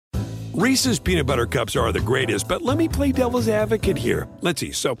Reese's Peanut Butter Cups are the greatest, but let me play devil's advocate here. Let's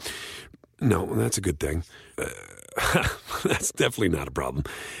see. So, no, that's a good thing. That's definitely not a problem.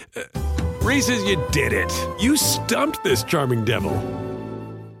 Reese's, you did it. You stumped this charming devil.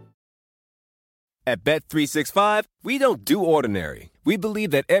 At Bet365, we don't do ordinary. We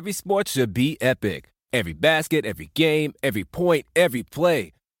believe that every sport should be epic. Every basket, every game, every point, every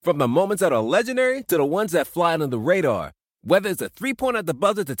play. From the moments that are legendary to the ones that fly under the radar. Whether it's a three-pointer at the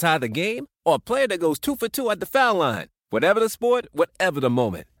buzzer to tie the game or a player that goes 2 for 2 at the foul line. Whatever the sport, whatever the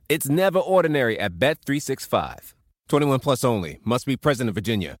moment. It's never ordinary at Bet365. 21 plus only. Must be present in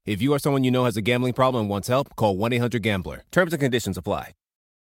Virginia. If you or someone you know has a gambling problem and wants help, call 1-800-GAMBLER. Terms and conditions apply.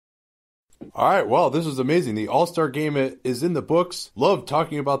 All right, well, this was amazing. The All-Star Game is in the books. Love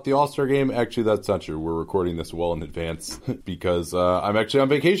talking about the All-Star Game. Actually, that's not true. We're recording this well in advance because I'm actually on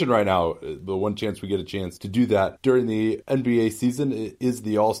vacation right now. The one chance we get a chance to do that during the NBA season is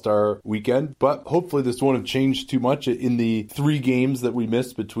the All-Star weekend. But hopefully this won't have changed too much in the 3 games that we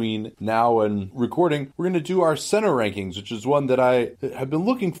missed between now and recording. We're going to do our center rankings, which is one that I have been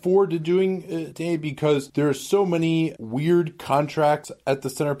looking forward to doing today because there are so many weird contracts at the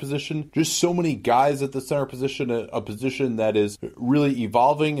center position. Just so many guys at the center position, a position that is really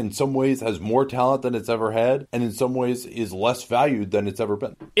evolving, in some ways has more talent than it's ever had, and in some ways is less valued than it's ever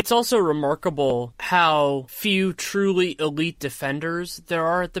been. It's also remarkable how few truly elite defenders there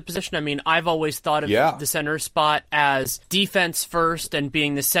are at the position. I mean, I've always thought of the center spot as defense first and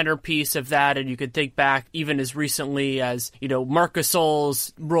being the centerpiece of that, and you could think back even as recently as, Marc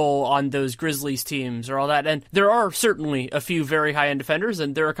Gasol's role on those Grizzlies teams or all that, and there are certainly a few very high-end defenders,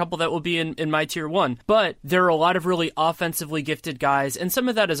 and there are a couple that will be in my tier 1. But there are a lot of really offensively gifted guys, and some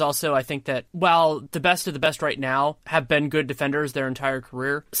of that is also, I think, that while the best of the best right now have been good defenders their entire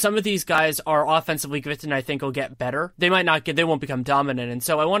career, some of these guys are offensively gifted and I think will get better. They won't become dominant, and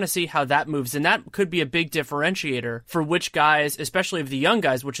so I want to see how that moves, and that could be a big differentiator for which guys, especially of the young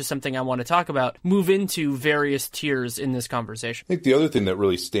guys, which is something I want to talk about, move into various tiers in this conversation. I think the other thing that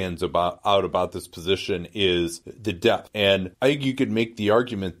really stands out about this position is the depth, and I think you could make the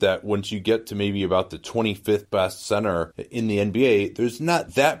argument that once you get to maybe about the 25th best center in the NBA, there's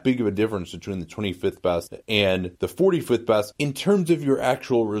not that big of a difference between the 25th best and the 45th best in terms of your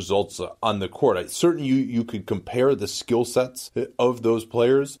actual results on the court. Certainly you could compare the skill sets of those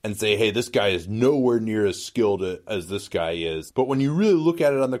players and say, hey, this guy is nowhere near as skilled as this guy is. But when you really look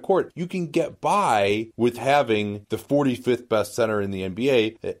at it on the court, you can get by with having the 45th best center in the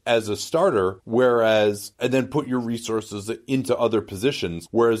NBA as a starter, and then put your resources into other positions.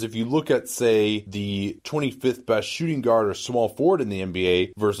 Whereas if you look at, say, the 25th best shooting guard or small forward in the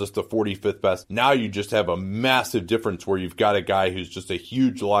NBA versus the 45th best, now you just have a massive difference where you've got a guy who's just a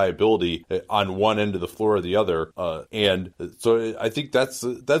huge liability on one end of the floor or the other. And so I think that's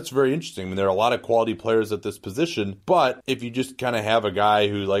very interesting. I mean, there are a lot of quality players at this position, but if you just kind of have a guy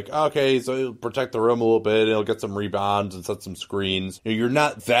who so he'll protect the rim a little bit, and he'll get some rebounds and set some screens, you're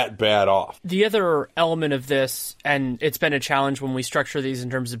not that bad off. The other element of this, and it's been a challenge when we structure these in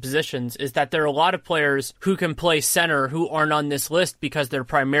terms of positions, is that there are a lot of players who can play center who aren't on this list because they're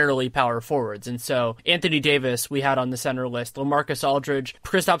primarily power forwards. And so Anthony Davis we had on the center list, LaMarcus Aldridge,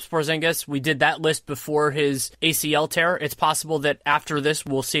 Kristaps Porzingis, we did that list before his ACL tear. It's possible that after this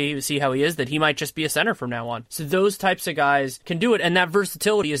we'll see how he is, that he might just be a center from now on. So those types of guys can do it, and that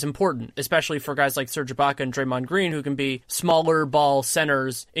versatility is important, especially for guys like Serge Ibaka and Draymond Green, who can be smaller ball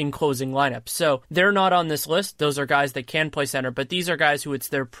centers in closing lineups. So they're not on this list. Those are guys that can play center, but these are guys who it's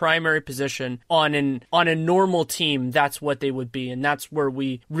their primary position on a normal team. That's what they would be, and that's where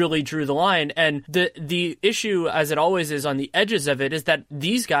we really drew the line. And the issue, as it always is on the edges of it, is that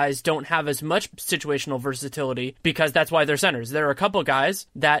these guys don't have as much situational versatility because that's why they're centers. There are a couple guys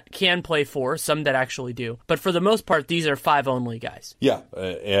that can play 4, some that actually do, but for the most part, these are 5 only guys. Yeah,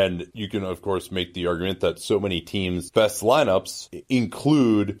 and you can, of course, make the argument that so many teams' best lineups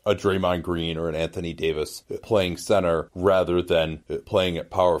include a Draymond Green or an Anthony Davis playing center rather than playing at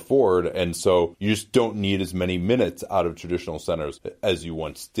power forward, and so you just don't need as many minutes out of traditional centers as you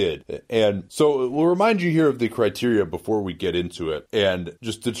once did. And so we'll remind you here of the criteria before we get into it, and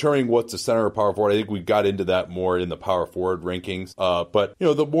just determining what's a center or power forward. I think we got into that more in the power forward rankings, but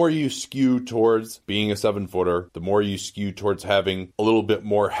the more you skew towards being a 7-footer, the more you skew towards having a little bit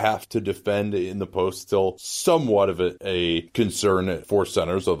more have to defend in the post, still somewhat of a concern for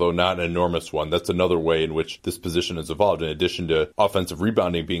centers, although not an enormous one. That's another way in which this position has evolved. In addition to offensive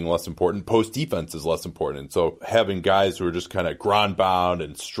rebounding being less important, post defense is less important. And so having guys who are just kind of ground bound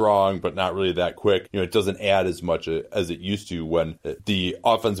and strong, but not really that quick, it doesn't add as much as it used to when the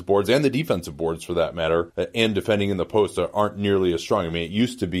offensive boards and the defensive boards, for that matter, and defending in the post aren't nearly as strong. I mean, it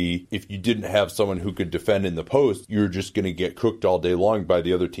used to be if you didn't have someone who could defend in the post, you're just going to get cooked all day long by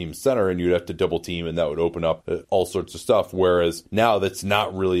the other team's center, and you'd have to double team, and that would open up all sorts of stuff. Whereas now that's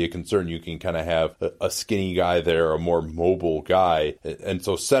not really a concern. You can kind of have a skinny guy there, a more mobile guy. And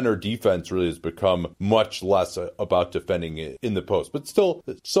so center defense really has become much less about defending in the post, but still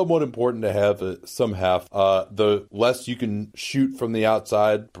somewhat important to have some half. The less you can shoot from the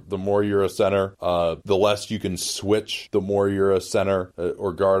outside, the more you're a center. The less you can switch, the more you're a center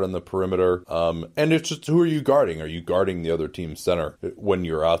or guard on the perimeter. And it's just, who are you guarding? Are you guarding the other team's center when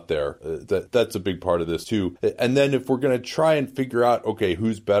you're out there? That's a big part of this too. And then if we're going to try and figure out, okay,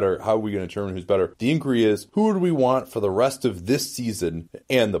 who's better? How are we going to determine who's better? The inquiry is, who do we want for the rest of this season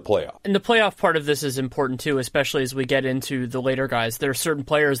and the playoff? And the playoff part of this is important too, especially as we get into the later guys. There are certain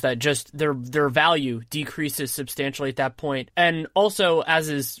players that just their value decreases substantially at that point. And also, as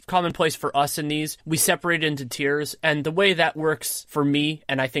is commonplace for us in these, we separate into tiers. And the way that works for me,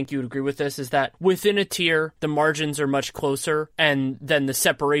 and I think you would agree with this, is that within a tier, the margins are much closer, and then the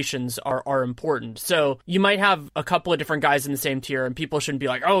separations are important. So you might have a couple of different guys in the same tier, and people shouldn't be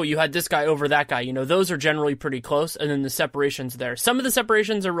like, oh, you had this guy over that guy. Those are generally pretty close, and then the separations there. Some of the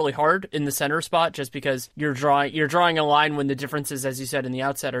separations are really hard in the center spot, just because you're drawing a line when the differences, as you said in the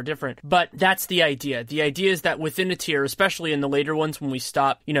outset, are different. But that's the idea. The idea is that within a tier, especially in the later ones when we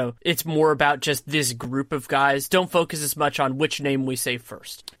stop, it's more about just this group of guys. Don't focus as much on which name we say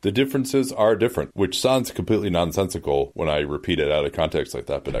first. The differences are different, which sounds completely nonsensical when I repeat it out of context like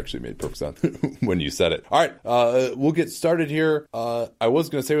that, but actually made perfect sense when you said it. All right, we'll get started here. I was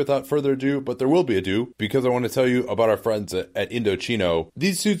going to say without further ado, but there will be ado, because I want to tell you about our friends at Indochino.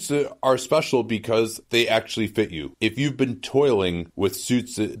 These suits are special because they actually fit you. If you've been toiling with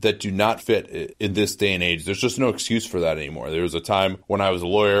suits that do not fit in this day and age, there's just no excuse for that anymore. There was a time when I was a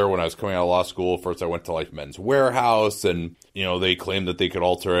lawyer, when I was coming out of law school, first I went to Men's Warehouse, and they claimed that they could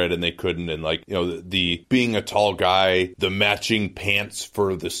alter it and they couldn't, and the being a tall guy, the matching pants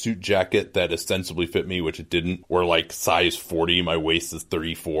for the suit jacket that ostensibly fit me, which it didn't, were size 40. My waist is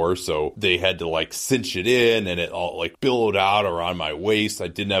 34, so they had to cinch it in, and it all billowed out around my waist. I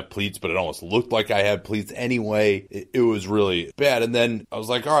didn't have pleats, but it almost looked like I had pleats anyway. It was really bad. And then I was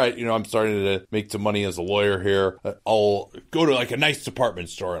like, all right, I'm starting to make some money as a lawyer here. I'll go to a nice department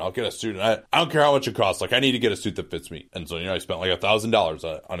store and I'll get a suit, and I don't care how much it costs. I need to get a suit that fits me. And so I spent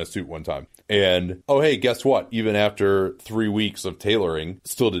 $1,000 on a suit one time, and oh hey, guess what? Even after 3 weeks of tailoring,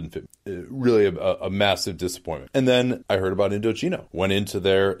 still didn't fit me. Really a massive disappointment. And then I heard about Indochino. Went into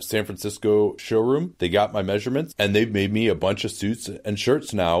their San Francisco showroom. They got my measurements, and they've made me a bunch of suits and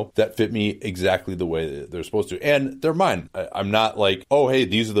shirts now that fit me exactly the way they're supposed to. And they're mine. I'm not oh hey,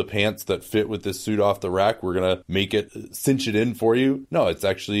 these are the pants that fit with this suit off the rack. We're going to make it, cinch it in for you. No, it's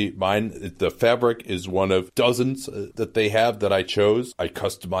actually mine. The fabric is one of dozens that they have that I chose. I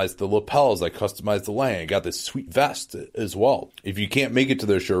customized the lapels. I customized the lining. I got this sweet vest as well. If you can't make it to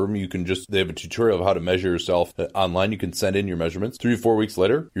their showroom, they have a tutorial of how to measure yourself online. You can send in your measurements. 3 or 4 weeks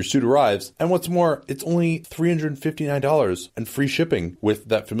later, your suit arrives. And what's more, it's only $359 and free shipping with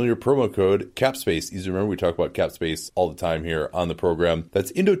that familiar promo code CAPSPACE. Easy to remember, we talk about CAPSPACE all the time here on the program.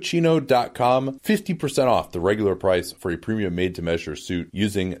 That's Indochino.com. 50% off the regular price for a premium made-to-measure suit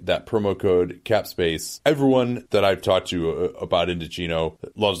using that promo code CAPSPACE. Everyone that I've talked to about Indochino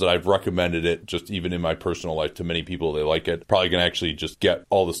loves it. I've recommended it just even in my personal life to many people. They like it. Probably going to actually just get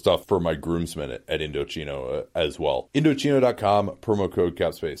all the stuff for my groomsmen at Indochino as well. Indochino.com, promo code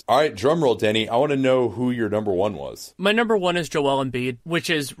CAPSPACE. All right, drum roll, Danny. I want to know who your number one was. My number one is Joel Embiid,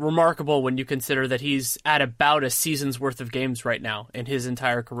 which is remarkable when you consider that he's at about a season's worth of games right now in his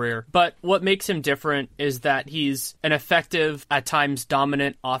entire career. But what makes him different is that he's an effective, at times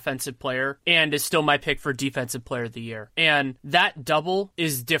dominant offensive player, and is still my pick for defensive player of the year. And that double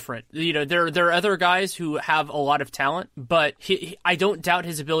is different. There are other guys who have a lot of talent, but I don't doubt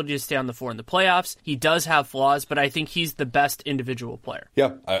his ability to stay on the floor in the playoffs. He does have flaws, but I think he's the best individual player.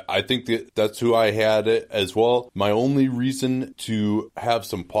 Yeah, I think that's who I had as well. My only reason to have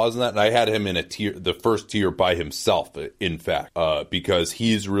some pause in that, and I had him in the first tier by himself, in fact, because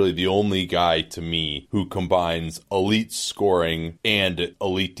he's really the only guy to me who combines elite scoring and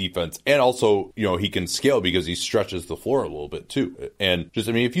elite defense. And also, he can scale because he stretches the floor a little bit too. And just,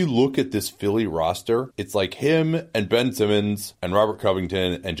 I mean, if you look at this Philly roster, it's like him and Ben Simmons and Robert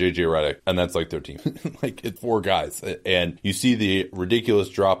Covington and JJ Redick, and that's like their team. Like, it's 4 guys. And you see the ridiculous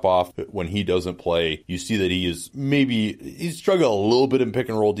drop off when he doesn't play. You see that he's struggled a little bit in pick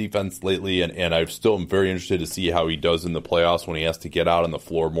and roll defense lately, and I still am very interested to see how he does in the playoffs when he has to get out on the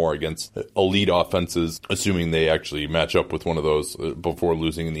floor more against elite offenses, assuming they actually match up with one of those before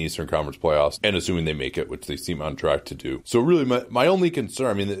losing in the Eastern Conference playoffs, and assuming they make it, which they seem on track to do. So really, my only concern,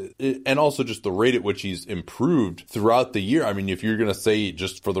 I mean, and also just the rate at which he's improved throughout the year. I mean, if you're going to say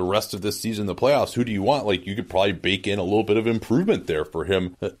just for the rest of this season, the playoffs, who do you want? Like, you could probably bake in a little bit of improvement there for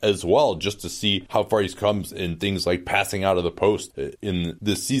him as well, just to see how far he's come in things like passing out of the post in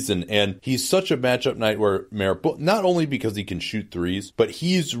this season. And he's such a matchup nightmare, not only because he can shoot threes, but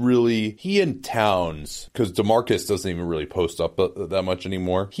he and Towns, because DeMarcus doesn't even really post up that much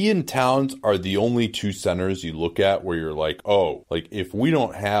anymore. He and Towns are the only 2 centers you look at where you're like, oh, like if we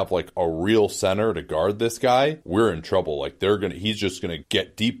don't have like a real center to guard this guy, we're in trouble. Like he's just gonna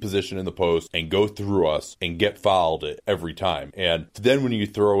get deep position in the post and go through us and get fouled every time. And then when you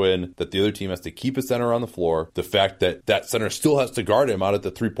throw in that the other team has to keep a center on the floor, the fact that that center still has to guard him out at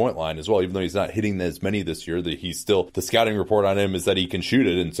the 3-point line as well, even though he's not hitting as many this year, that he's still, the scouting report on him is that he can shoot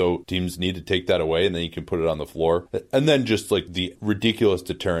it, and so teams need to take that away and then he can put it on the floor. And then just like the ridiculous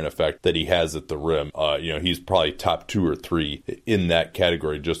deterrent effect that he has at the rim. He's probably top 2 or 3 in that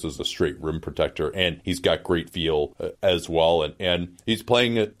category just as a straight rim protector, and he's got great feel as well, and he's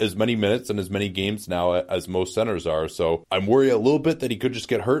playing as many minutes and as many games now as most centers are. So I'm worried a little bit that he could just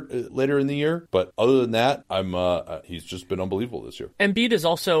get hurt later in the year, but other than that, he's just been unbelievable this year. Embiid is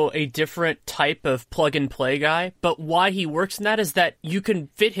also a different type of plug and play guy, but why he works in that is that you can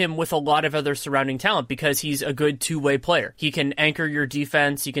fit him with a lot of other surrounding talent because he's a good two-way player. He can anchor your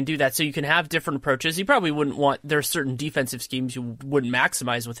defense, he can do that, so you can have different approaches. You probably wouldn't want, there's certain defensive schemes you wouldn't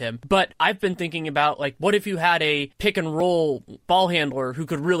maximize with him, but I've been thinking about, like, what if you had a pick and roll ball handler who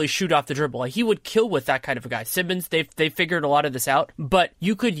could really shoot off the dribble? Like, he would kill with that kind of a guy. Simmons, they figured a lot of this out, but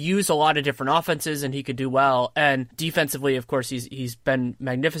you could use a lot of different offenses and he could do well, and defensively, of course, he's been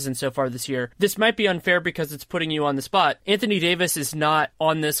magnificent so far this year. This might be unfair because it's putting you on the spot. Anthony Davis is not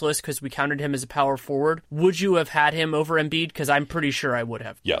on this list because we counted him as a power forward. Would you have had him over Embiid? Because I'm pretty sure I would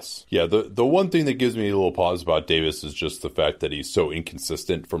have. Yes. Yeah, the one thing that gives me a little pause about Davis is just the fact that he's so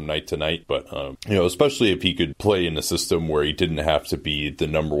inconsistent from night to night, but especially if he could play in a system where he didn't have to be the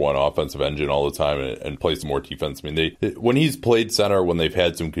number one offensive engine all the time and play some more defense. I mean, when he's played center, when they've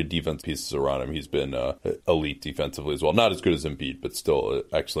had some good defense pieces around him, he's been elite defensively as well. Not as good as Embiid, but still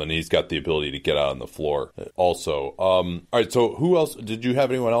excellent. And he's got the ability to get out on the floor also. All right, so who else? Did you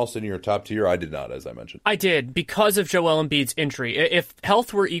have anyone else in your top tier? I did not, as I mentioned. I did, because of Joel Embiid's injury. If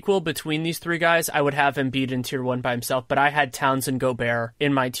health were equal between these 3 guys, I would have Embiid in tier 1 by himself, but I had Towns and Gobert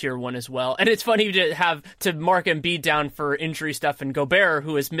in my tier 1 as well. And it's funny to mark Embiid down for injury stuff and Gobert,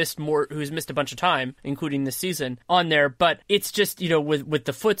 who's missed a bunch of time, including this season, on there. But it's just, with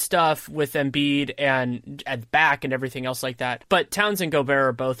the foot stuff, with Embiid and at back and everything else like that. But Towns and Gobert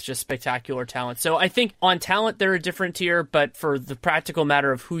are both just spectacular talent. So I think on talent, they're a different tier, but for the practical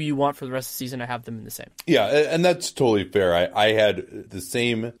matter of who you want for the rest of the season, I have them in the same. Yeah, and that's totally fair. I had the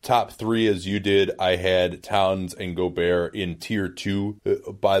same top 3 as you did. I had Towns and Gobert in tier 2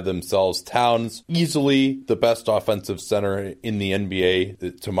 by themselves. Towns, easily the best offensive center in the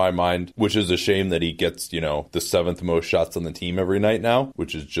NBA, to my mind, which is a shame that he gets, the 7th most shots on the team every night now,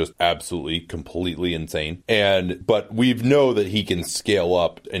 which is just absolutely, completely insane. But we know that he can scale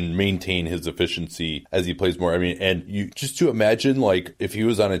up and maintain his efficiency as he plays more. I mean, and you just to imagine, like, if he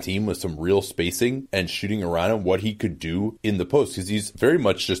was on a team with some real spacing and shooting around him, what he could do in the post, because he's very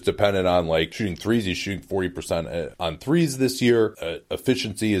much just dependent on, like, shooting threes. He's shooting 40% on threes this year.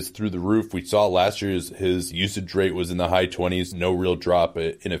 Efficiency is through the roof. We saw last year his usage rate was in the high 20s, no real drop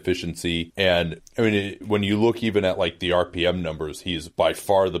in efficiency. And I mean, when you look even at like the RPM numbers, he's by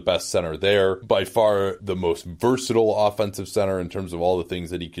far the best center there, by far the most versatile offensive center in terms of all the things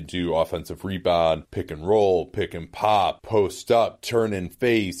that he could do: offensive rebound, pick and roll, pick and pop, post up, turn and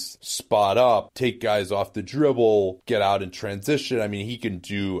face, spot up, take guys off the dribble, get out in transition. I mean, he can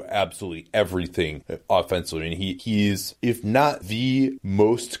do absolutely everything offensively. I mean, he's, if not the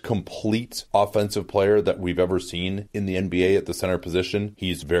most complete offensive player that we've ever seen in the NBA at the center position,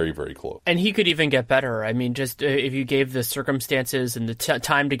 he's very, very close. And he could even get better. I mean, just if you gave the circumstances and the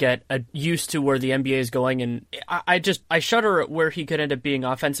time to get used to where the NBA is going, and I shudder at where he could end up being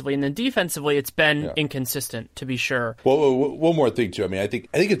offensively, and then defensively, it's been inconsistent, to be sure. Well, one more thing too. I mean, I think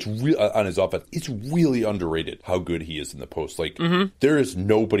it's on his offense, it's really underrated how good he is in the post. Like, there is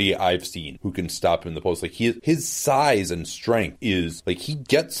nobody I've seen who can stop him in the post. Like, his size and strength is like he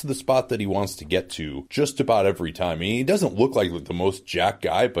gets to the spot that he wants to get to just about every time. I mean, he doesn't look like the most jacked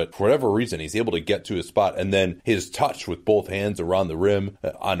guy, but for whatever reason, he's able to get to his spot. And then his touch with both hands around the rim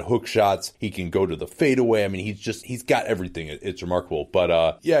on hook shots, he can go to the fadeaway. I mean, he's got everything. It's remarkable.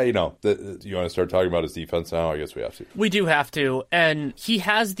 But yeah, you want to start talking about his defense now? I guess we have to. We do have to. And he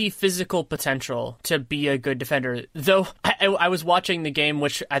has the physical potential to be a good defender. Though I was watching the game,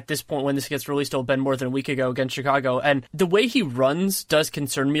 which at this point when this gets released will have been more than a week ago against Chicago, and the way he runs does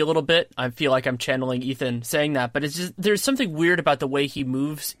concern me a little bit. I feel like I'm channeling Ethan saying that, but it's just there's something weird about the way he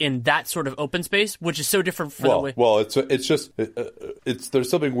moves in that sort of open space, which is so different from the way... Well, there's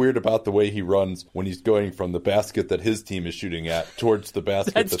something weird about the way he runs when he's going from the basket that his team is shooting at towards the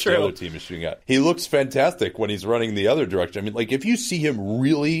basket that the other team is shooting at. He looks fantastic when he's running the other direction. I mean, like, if you see him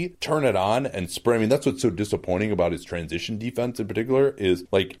really turn it on and sprint, I mean, that's what's so disappointing about his transition defense in particular is,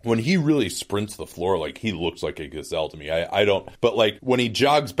 like, when he really sprints the floor, like, he looks like a gazelle to me. I don't... But, like, when he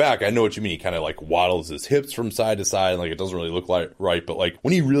jogs back, I know what you mean. He kind of, like, waddles his hips from side to side, and, like, it doesn't really look like right, but, like,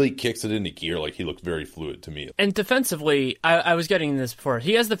 when he really kicks it into gear, like, he looks very fluid to me. And defensively, I was getting this before.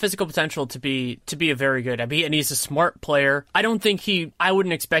 He has the physical potential to be a very good, and he's a smart player. I don't think I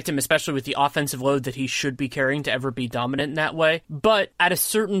wouldn't expect him, especially with the offensive load that he should be carrying, to ever be dominant in that way. But at a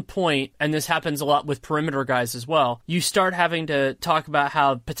certain point, and this happens a lot with perimeter guys as well, you start having to talk about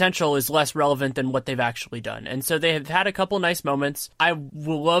how potential is less relevant than what they've actually done. And so they have had a couple nice moments. I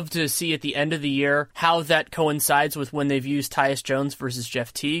will love to see at the end of the year how that coincides with when they've used Tyus Jones versus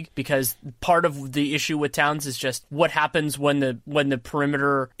Jeff Teague, because part of the issue with Towns is just what happens when the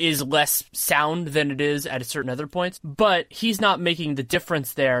perimeter is less sound than it is at certain other points. But he's not making the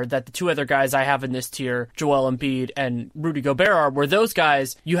difference there that the two other guys I have in this tier, Joel Embiid and Rudy Gobert, are, where those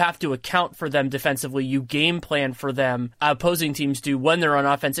guys, you have to account for them defensively. You game plan for them, opposing teams do, when they're on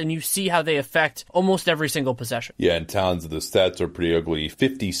offense, and you see how they affect almost every single possession. Yeah, and Towns, the stats are pretty ugly.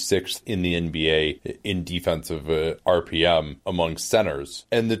 56th in the NBA in defensive RPM among centers.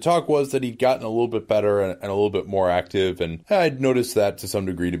 And the talk was that he'd gotten a little bit better and a little bit more active, and I'd noticed that to some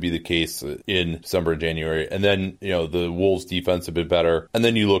degree to be the case in December and January. And then, the Wolves defense a bit better. And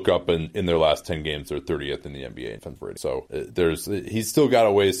then you look up in their last 10 games, they're 30th in the NBA in defensive rating. So he's still got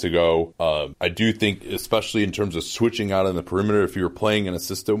a ways to go. I do think, especially in terms of switching out on the perimeter, if you were playing in a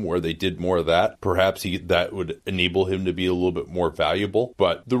system where they did more of that, perhaps that would enable him to be a little bit more valuable.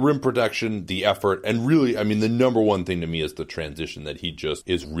 But the rim protection, the effort, and really, I mean, the number one thing to me is the transition, that he just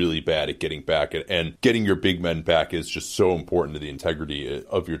is really bad at getting back, and getting your big men back is just so important to the integrity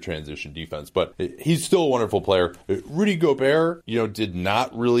of your transition defense. But he's still a wonderful player. Rudy Gobert, did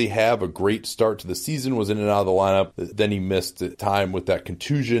not really have a great start to the season, was in and out of the lineup. Then he missed time with that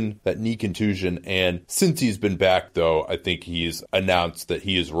knee contusion. And since he's been back, though, I think he's announced that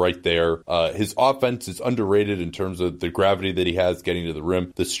he is right there. His offense is underrated in terms of the gravity that he has getting to the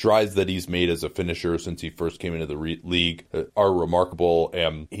rim. The strides that he's made as a finisher since he first came into the league are remarkable.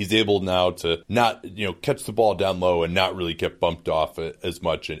 And he's able now to not, catch the ball down low and not really get bumped off as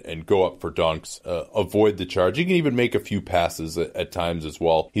much and go up for dunks, avoid the charge. He can even make a few passes at times as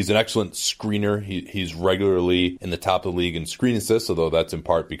well. He's an excellent screener. He's regularly in the top of the league in screen assists, although that's in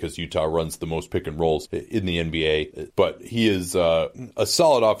part because Utah runs the most pick and rolls in the NBA. But he is a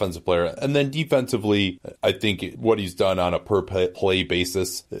solid offensive player. And then defensively, I think what he's done on a per play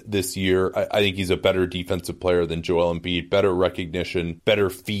basis this year, I think he's a better defensive player than Joel Embiid. Better recognition, better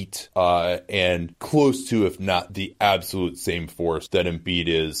feet, and close to, if not the absolute same force that Embiid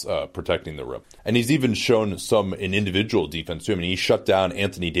is protecting the rim. And he's even shown some in individual defense too. I mean, he shut down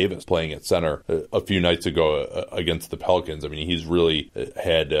Anthony Davis playing at center a few nights ago against the Pelicans. I mean, he's really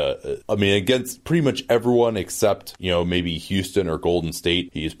had, against pretty much everyone except, maybe Houston or Golden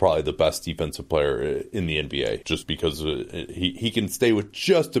State, he's probably the best defensive player in the NBA, just because he can stay with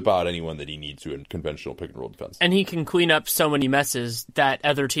just about anyone that he needs to in conventional pick and roll defense. And he can clean up so many messes that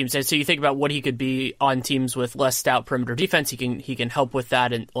other teams, so you think about what he could be on teams with less stout perimeter defense, he can help with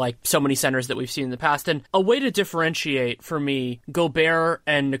that, and like so many centers that we've seen in the past. And a way to differentiate for me Gobert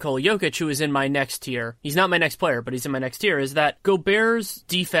and Nikola Jokic, who is in my next tier, he's not my next player, but he's in my next tier, is that Gobert's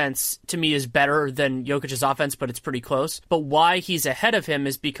defense to me is better than Jokic's offense, but it's pretty close. But why he's ahead of him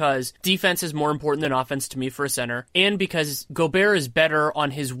is because defense is more important than offense to me for a center, and because Gobert is better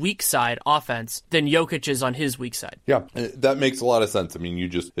on his weak side offense than Jokic is on his weak side. Yeah, that makes a lot of sense. I mean,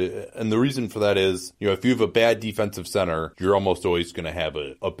 and the reason for that is, if you have a bad defensive center, you're almost always going to have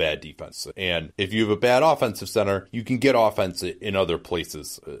a bad defense. And if you have a bad offensive center, you can get offense in other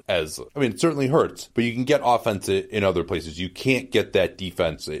places it certainly hurts, but you can get offense in other places. You can't get that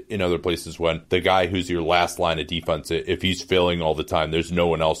defense in other places when the guy who's your last line of defense, if he's failing all the time, there's no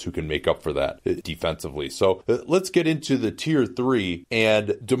one else who can make up for that defensively. So let's get into the tier 3. And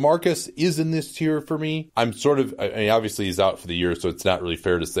DeMarcus is in this tier for me. I mean, obviously he's out for the year, so it's not really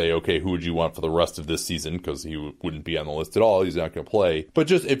fair to say, okay, who would you want for the rest of this season? Because he wouldn't be on the list at all. He's not going to play. But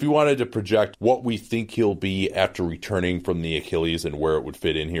just if you wanted to project what we think he'll be after returning from the Achilles and where it would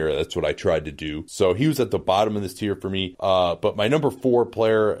fit in here, that's what I tried to do. So he was at the bottom of this tier for me. But my number 4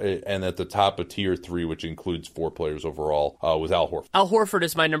 player and at the top of tier 3, which includes 4 players overall, was Al Horford. Al Horford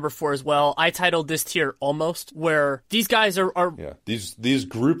is my number 4 as well. I titled this tier Almost, where these guys are yeah, these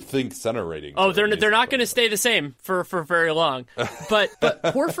groupthink center ratings. Oh, they're not going to stay the same for very long. But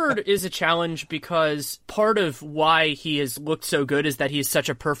Horford is a challenge because part of why he has looked so good is that he's such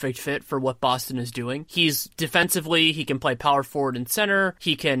a perfect fit for what Boston is doing. He's defensively, he can play power forward and center.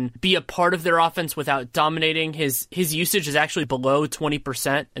 He can be a part of their offense without dominating. His usage is actually below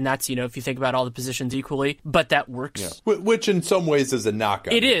 20%, and that's, if you think about all the positions equally, but that works. Yeah. Which in some ways is a knock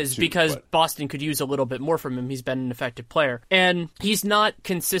on it is, too, because Boston could use a little bit more from him. He's been an effective player. And he's not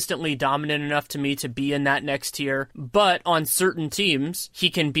consistently dominant enough to me to be in that next tier, but on certain teams, he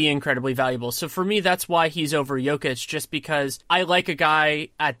can be incredibly valuable. So for me, that's why he's over Jokic, just because I like a guy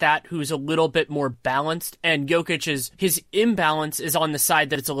at that who's a little bit more balanced, and Jokic his imbalance is on the side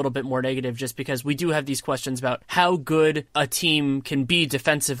that it's a little bit more negative, just because we do have these questions about how good a team can be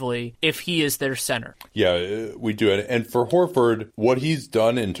defensively if he is their center. Yeah, we do. And for Horford, what he's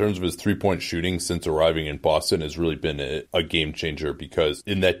done in terms of his three-point shooting since arriving in Boston has really been a game changer, because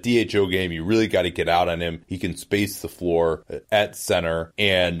in that DHO game, you really got to get out on him. He can space the floor at center,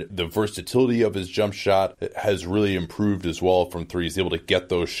 and the versatility of his jump shot has really improved as well from three. He's able to get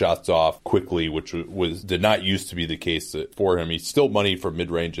those shots off quickly, which did not used to be the case for him. He's still money for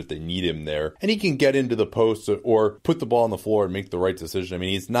mid-range if they need him there. And he can get into the post or put the ball on the floor and make the right decision. I mean,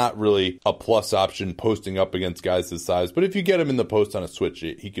 he's not really a plus option posting up against guys his size, but if you get him in the post on a switch,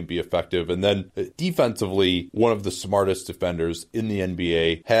 he can be effective. And then defensively, one of the smartest defenders in the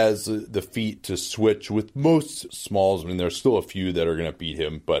NBA, has the feet to switch with most smalls. I mean, there's still a few that are going to beat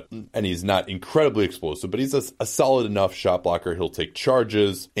him, and he's not incredibly explosive, but he's a solid enough shot blocker. He'll take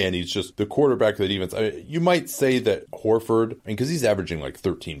charges, and he's just the quarterback of the defense. I mean, you might say that Horford, because he's averaging like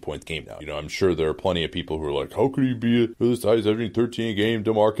 13 points a game now. I'm sure there are plenty of people who are like, how could he be this size, averaging 13 a game?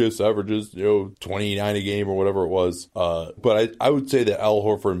 DeMarcus averages, 29 a game or whatever it was. But I would say that Al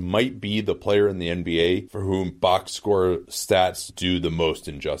Horford might be the player in the NBA for whom box score stats do the most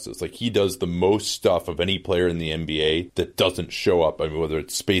injustice. Like, he does the most stuff of any player in the NBA that doesn't show up. I mean, whether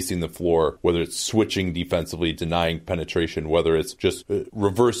it's spacing the floor, whether it's switching defensively, denying penetration, whether it's just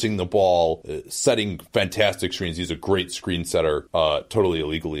reversing the ball, setting fantastic screens. He's a great screen setter, totally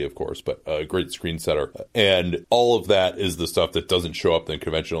illegally, of course, but a great screen setter. And all of that is the stuff that doesn't show up in the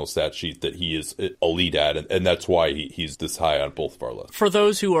conventional stat sheet that he is elite at. And that's why he's this high on both of our lists. For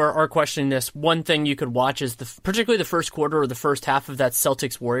those who are questioning this, one thing you could watch is particularly the first quarter or the first half of that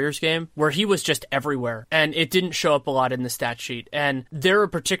Celtics-Warriors game, where he was just everywhere, and it didn't show up a lot in the stat sheet. And they're a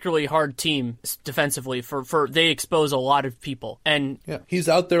particularly hard team defensively. For they expose a lot of people. And yeah, he's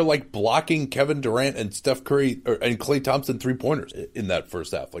out there like blocking Kevin Durant and Steph Curry and Klay Thompson 3-pointers in that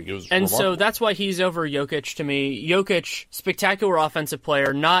first half. Like, it was and remarkable. So that's why he's over Jokic to me. Jokic, spectacular offensive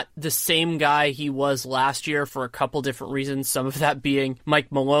player, not the same guy he was last year for a couple different reasons. Some of that being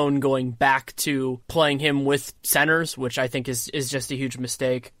Mike Malone going back to playing him with centers, which I think is just a huge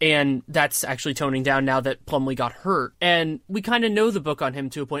mistake. And that's actually toning down now that Plumlee got hurt. And we kind of know the book on him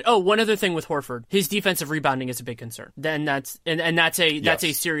to a point. Oh, one other thing with Horford, his defensive rebounding is a big concern. Then that's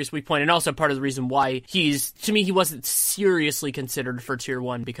a serious weak point, and also part of the reason why he wasn't seriously considered for tier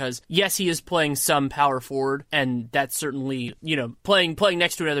 1, because yes, he is playing some power forward, and that's certainly, playing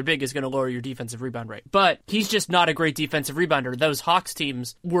next to another big is going to lower your defensive rebound rate. But he's just not a great defensive rebounder. Those Hawks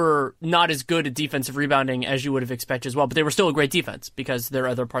teams were not as good at defensive rebounding as you would have expected as well, but they were still a great defense because there are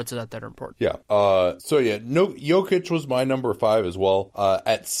other parts of that are important. Yeah. Jokic was my number 5 as well.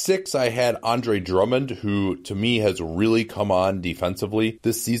 At 6, I had Andre Drummond, who to me has really come on defensively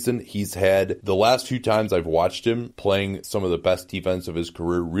this season. He's had, the last few times I've watched him playing some of the best defense of his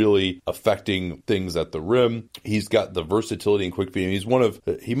career, really affecting things at the rim. He's got the versatility and quick feet.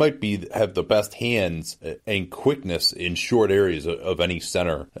 He might have the best hands and quickness in short areas of any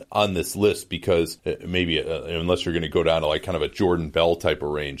center on this list, because maybe unless you're going to go down to like kind of a Jordan Bell type of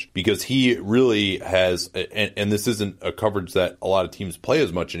range, because he really has, and this isn't a coverage that a lot of teams play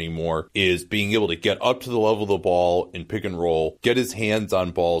as much anymore, is being able to get up to the level of the ball in pick and roll, get his hands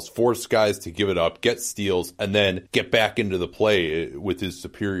on balls, force guys to give it up, get steals, and then get back into the play with his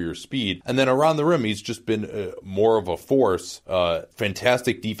superior speed. And then around the rim, he's just been more of a force.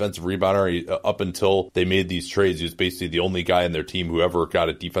 Fantastic defensive rebounder. Up until they made these trades, he was basically the only guy in their team who ever got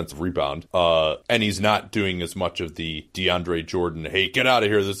a defensive rebound. And he's not doing as much of the DeAndre Jordan, hey, get out of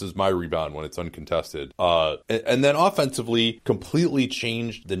here, this is my rebound when it's uncontested. And then offensively, completely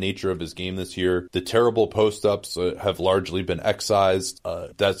changed the nature of his game this year. The terrible post-ups have largely been excised.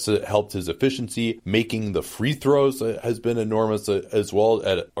 That's helped his efficiency. Making the free throws has been enormous as well,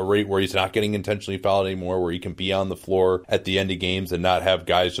 at a rate where he's not getting intentionally fouled anymore, where he can be on the floor at the end of games and not have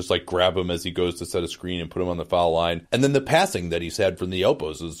guys just like grab him as he goes to set a screen and put him on the foul line. And then the passing that he's had from the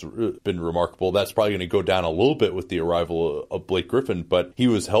elbows has been remarkable. That's probably going to go down a little bit with the arrival of Blake Griffin, but he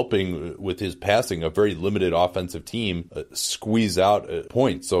was helping with his passing a very limited offensive team squeeze out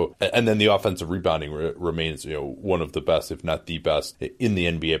points. So, and then the offensive rebounding remains, one of the best, if not the best in the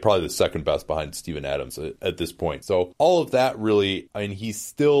NBA, probably the second best behind Steven Adams at this point. So all of that really, I mean, I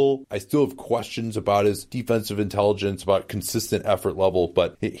still have questions about his defensive intelligence, about consistent effort level,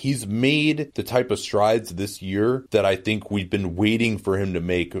 but he's made the type of strides this year that I think we've been waiting for him to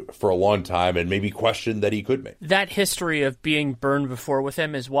make for a long time, and maybe questioned that he could make. That history of being burned before with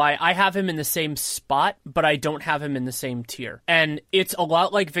him is why I have him in the same spot, but I don't have him in the same tier. And it's a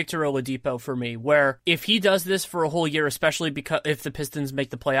lot like Victor Oladipo for me, where if he does this for a whole year, especially because if the Pistons make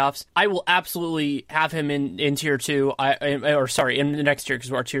the playoffs, I will absolutely have him in tier 2, in the next tier,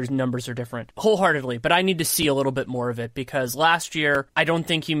 because our tiers numbers are different, wholeheartedly. But I need to see a little bit more of it, because last year, I don't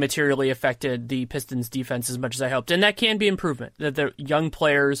think he materially affected the Pistons defense as much as I hoped. And that can be improvement. That the young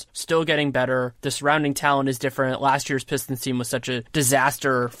players still getting better. The surrounding talent is different. Last year's Pistons team was such a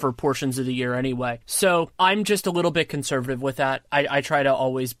disaster for portions of the year anyway. So I'm just a little bit conservative with that. I try to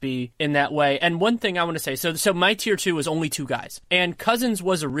always be in that way. And one thing I want to say, so my tier 2 was only 2 guys. And Cousins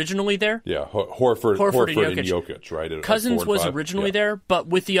was originally there. Yeah, Horford and Jokic, right? Cousins was originally there, but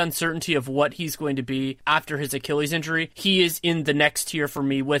with the uncertainty of what he's going to be after his Achilles injury, he is in the next tier for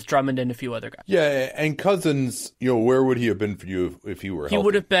me with Drummond and a few other guys. Yeah, and Cousins, where would he have been for you if he were healthy? He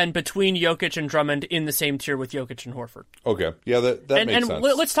would have been between Jokic and Drummond in the same tier with Jokic and Horford. Okay, yeah, that makes sense. And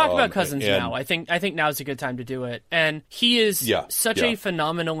let's talk about Cousins now. I think now is a good time to do it. And he is such a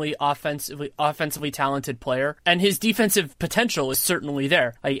phenomenally offensively talented player, and his defensive potential is certainly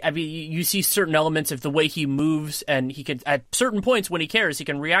there. I mean, you see certain elements of the way he moves, and he can, at certain points when he cares, he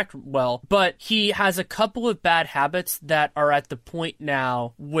can react well, but he has a couple of bad habits that are at the point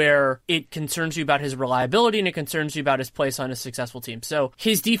now where it concerns you about his reliability and it concerns you about his place on a successful team. So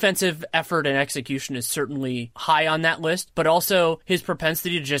his defensive effort and execution is certainly high on that list, but also his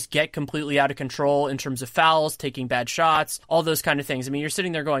propensity to just get completely out of control in terms of fouls, taking bad shots, all those kind of things. I mean, you're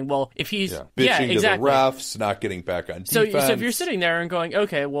sitting there going, well, if he's bitching to the refs, not getting back on defense. So if you're sitting there and going,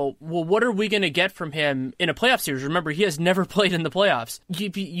 okay, well, what are we going to get from him in a playoff series? Remember, he has never played in the playoffs.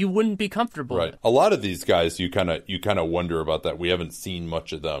 You wouldn't be comfortable. Right. A lot of these guys, you kind of wonder about that. We haven't seen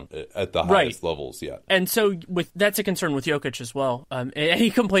much of them at the highest levels yet. And so that's a concern with Jokic as well. And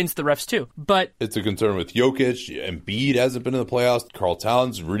he complains to the refs too. But it's a concern with Jokic. Embiid hasn't been in the playoffs. Karl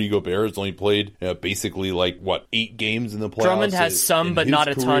Towns, Rudy Gobert has only played basically 8 games in the playoffs. Drummond has some, but not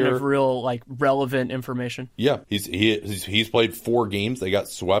a ton of real relevant information. Yeah, he's played 4 games. They got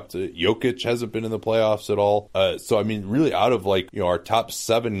swept. Jokic hasn't been in the playoffs at all. So I mean, really, out of our top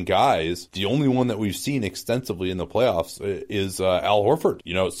 7 guys, the only one that we've seen extensively in the playoffs is Al Horford.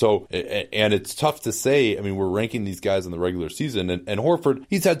 So and it's tough to say. I mean, we're ranking these guys in the regular season, and Horford,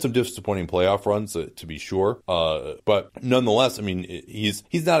 he's had some disappointing playoff runs to be sure. But nonetheless, I mean, he's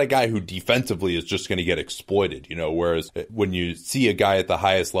not a guy who defensively is just going to get exploited. Whereas when you see a guy at the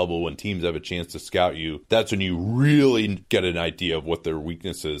highest level, when teams have a chance to scout you, that's when you really get an idea of what their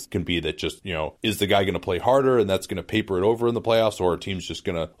weaknesses can be. That just is the guy going to play harder and that's going to paper it over in the playoffs, or are teams just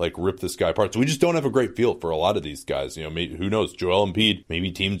going to rip this guy apart? So we just don't have a great feel for a lot of these guys. Maybe, who knows? Joel Embiid,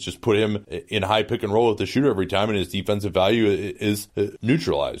 maybe teams just put him in high pick and roll with the shooter every time, and his defensive value is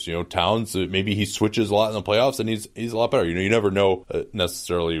neutralized. Towns, maybe he switches a lot in the playoffs and he's a lot better. You never know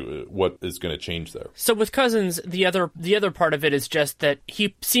necessarily what is going to change there. So with Cousins, the other part of it is just that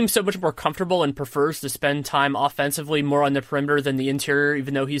he seems so much more comfortable and prefers to spend time offensively more on the perimeter than the interior,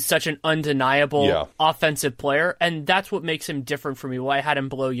 even though he's such an undeniable offensive player. And that's what makes him different for me. Why I had him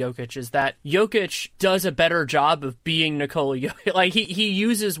below Jokic is that Jokic does a better job of being Nikola Jokic. He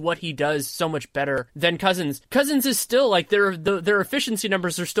uses what he does so much better than Cousins. Cousins is still their efficiency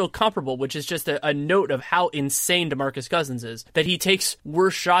numbers are still comparable, which is just a note of how insane DeMarcus Cousins is. That he takes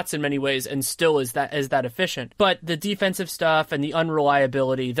worse shots in many ways and still is that efficient. But the defensive stuff and the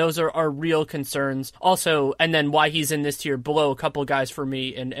unreliability, those are real concerns. Also, and then why he's in this tier below a couple guys for me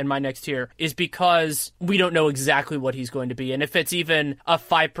in my next tier is because we don't know exactly what he's going to be. And if it's even a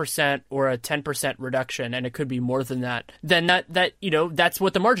 5% or a 10% reduction, and it could be more than that, then that's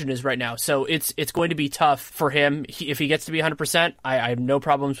what the margin is right now. So it's going to be tough for him. If he gets to be 100%, I have no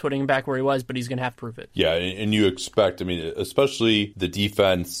problems putting him back where he was, but he's going to have to prove it. Yeah, and you expect, I mean, especially the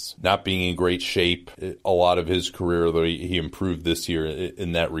defense not being in great shape. A lot of his career, though he improved this year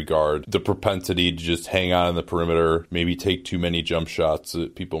in that regard. The propensity to just hang on in the perimeter, maybe take too many jump shots,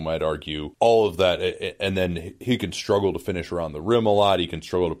 people might argue. All of that, and then he can struggle to finish around the rim a lot. He can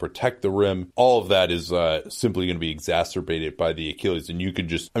struggle to protect the rim. All of that is simply going to be exacerbated by the Achilles. And you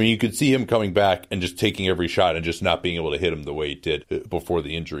could see him coming back and just taking every shot and just not being able to hit him the way he did before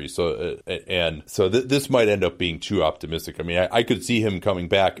the injury. So this might end up being too optimistic. I mean, I could see him coming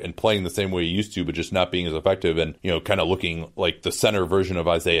back and playing the same way he used to, but just not being as effective and, kind of looking like the center version of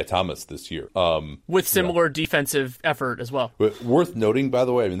Isaiah Thomas this year. With similar defensive effort as well. But worth noting, by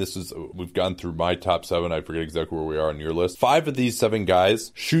the way, I mean, we've gone through my top 7. I forget exactly where we are on your list. 5 of these 7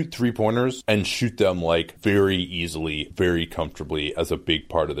 guys shoot 3-pointers and shoot them like very easily, very comfortably as a big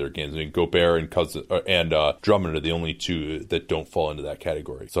part of their games. I mean, Gobert and Drummond are the only 2 that don't fall into that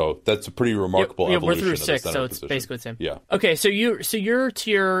category. So that's a pretty remarkable evolution. We're through of 6, the so it's position. basically the same. Yeah. Okay, so your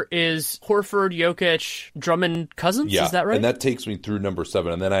tier is Horford, Jokic, Drummond, Cousins. Yeah, is that right? And that takes me through number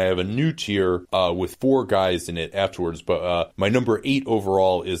 7, and then I have a new tier with 4 guys in it afterwards. But my number 8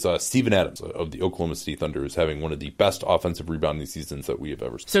 overall is Steven Adams of the Oklahoma City Thunder, who's having one of the best offensive rebounding seasons that we have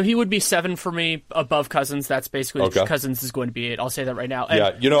ever seen. So he would be 7 for me, above Cousins. That's basically okay. Cousins is going to be 8. I'll say that right now.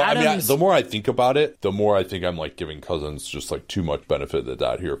 And yeah, Adams, the more I think about it, the more I think I'm like giving Cousins just like too much benefit of the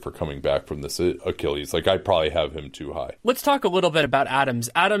doubt here for coming back from this Achilles. Like I probably have him too high. Let's talk a little bit about Adams.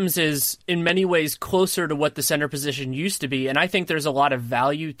 Adams is in many ways closer to what the center position used to be, and I think there's a lot of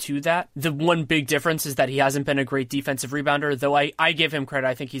value to that. The one big difference is that he hasn't been a great defensive rebounder, though I give him credit.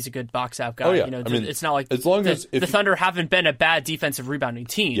 I think he's a good box out guy. Oh, yeah. It's not like as long as the Thunder haven't been a bad defensive rebounding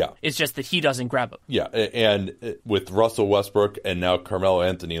team. Yeah. It's just that he doesn't grab them. Yeah, and with Russell Westbrook and now Carmelo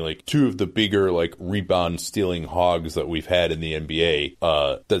Anthony, like 2 of the bigger like rebound stealing hogs that we've had in the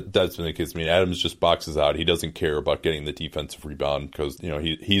NBA, that's been the case. I mean, Adams just boxes out. He doesn't care about getting the defensive rebound because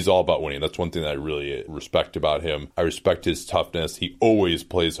he's all about winning. That's one thing that I really respect about him. I respect his toughness. He always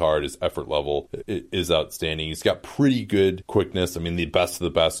plays hard. His effort level is outstanding. He's got pretty good quickness. I mean, the best of the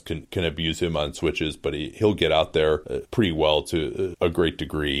best can abuse him on switches, but he'll get out there pretty well to a great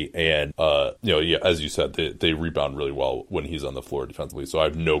degree. And as you said, they rebound really well when he's on the floor defensively. So I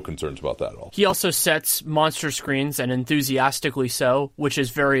have no concerns about that at all. He also sets monster screens, and enthusiastically so, which is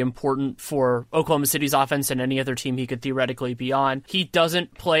very important for Oklahoma City's offense and any other team he could theoretically be on. He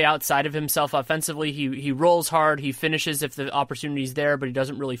doesn't play outside of himself offensively. He rolls hard. He finishes if the opportunity's there, but he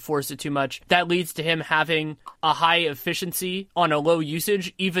doesn't really force it too much. That leads to him having a high efficiency on a low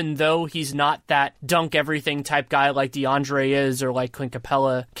usage, even though he's not that dunk everything type guy like DeAndre is or like Clint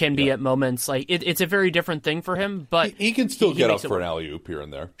Capella can be at moments. Like it's a very different thing for him, but he can still get up for an alley-oop here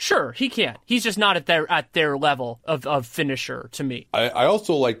and there. Sure, he can. He's just not at their level of finisher to me. I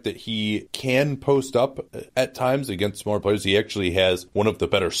also like that he can post up at times against smaller players. He actually has one of the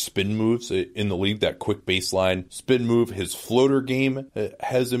better spin moves in the league, that quick baseline spin move. His floater game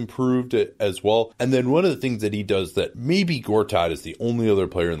has improved as well. And then one of the things that he does that maybe Gortat is the only other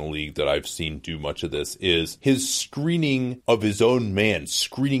player in the league that I've seen do much of this is his screening of his own man,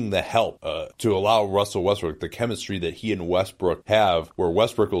 screening the help to allow Russell Westbrook, the chemistry that he and Westbrook have, where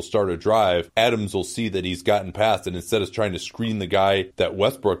Westbrook will start a drive, Adams will see that he's gotten past, and instead of trying to screen the guy that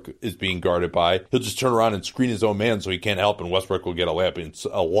Westbrook is being guarded by, he'll just turn around and screen his own man so he can't help, and Westbrook will get a layup. And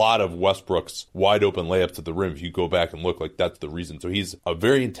a lot of Westbrook's wide open layups at the rim, if you go back and look, like that's the reason. So he's a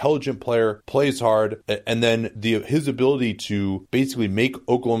very intelligent player, plays hard, and then his ability to basically make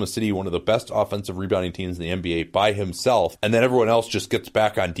Oklahoma City one of the best offensive rebounding teams in the NBA by himself, and then everyone else just gets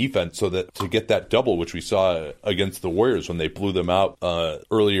back on defense so that to get that double, which we saw against the Warriors when they blew them out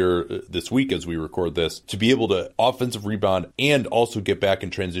earlier this week as we record this, to be able to offensive rebound and also get back in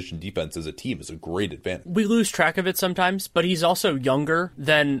transition defense as a team is a great advantage. We lose track of it sometimes, but he's also younger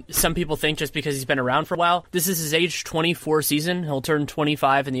than some people think just because he's been around for a while. This is his age 24 season. He'll turn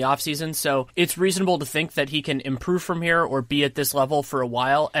 25 in the offseason, so it's reasonable to think that he can improve from here or be at this level for a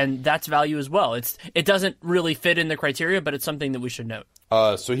while, and that's value as well. It doesn't really fit in the criteria, but it's something that we should note.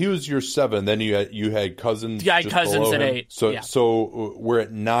 So he was your 7. Then you had Cousins. Yeah, Cousins at 8. So we're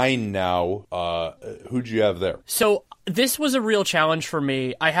at 9 now. Who'd you have there? So this was a real challenge for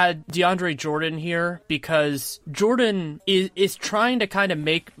me. I had DeAndre Jordan here because Jordan is trying to kind of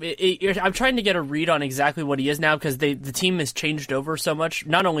I'm trying to get a read on exactly what he is now because the team has changed over so much,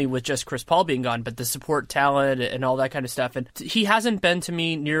 not only with just Chris Paul being gone, but the support talent and all that kind of stuff. And he hasn't been to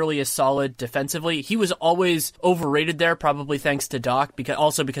me nearly as solid defensively. He was always overrated there, probably thanks to Doc,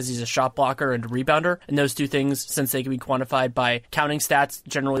 because he's a shot blocker and a rebounder. And those two things, since they can be quantified by counting stats,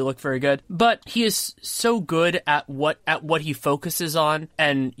 generally look very good. But he is so good at what at what he focuses on,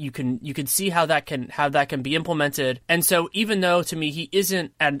 and you can see how that can be implemented. And so even though to me he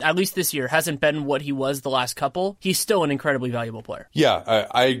isn't, and at least this year hasn't been what he was the last couple, he's still an incredibly valuable player. Yeah,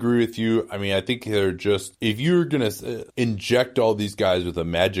 I agree with you. I mean, I think they're just, if you're going to inject all these guys with a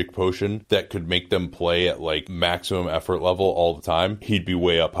magic potion that could make them play at like maximum effort level all the time, he'd be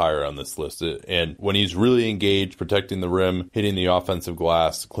way up higher on this list. And when he's really engaged, protecting the rim, hitting the offensive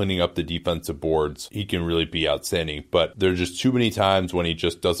glass, cleaning up the defensive boards, he can really be outstanding. But there's just too many times when he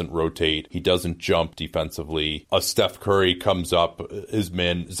just doesn't rotate. He doesn't jump defensively. A Steph Curry comes up, his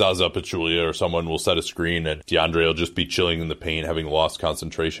man Zaza Pachulia or someone will set a screen, and DeAndre will just be chilling in the paint, having lost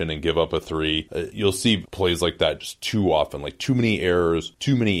concentration and give up a three. You'll see plays like that just too often, like too many errors,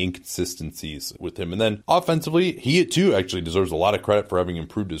 too many inconsistencies with him. And then offensively, he too actually deserves a lot of credit for having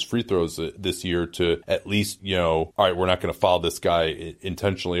improved his free throws this year to at least, all right, we're not going to foul this guy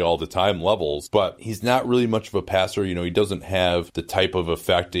intentionally all the time levels, but he's not really much of a passer. He doesn't have the type of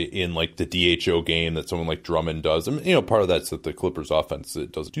effect in like the DHO game that someone like Drummond does. I mean, part of that's that the Clippers offense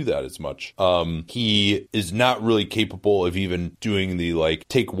doesn't do that as much. He is not really capable of even doing the like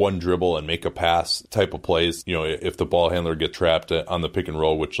take one dribble and make a pass type of plays. If the ball handler gets trapped on the pick and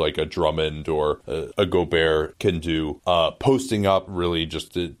roll, which like a Drummond or a Gobert can do, posting up really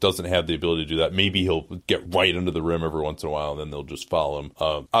just doesn't have the ability to do that. Maybe he'll get right under the rim every once in a while and then they'll just foul him.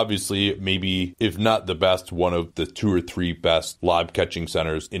 Obviously, maybe if not the best, one of the 2 or 3 best lob catching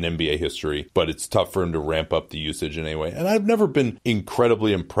centers in NBA history, but it's tough for him to ramp up the usage anyway. And I've never been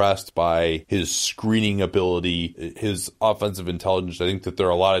incredibly impressed by his screening ability, his offensive intelligence. I think that there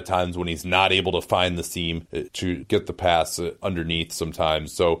are a lot of times when he's not able to find the seam to get the pass underneath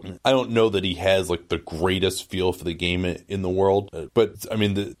sometimes. So I don't know that he has like the greatest feel for the game in the world, but I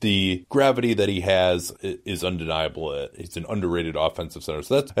mean the gravity that he has is undeniable. He's an underrated offensive center.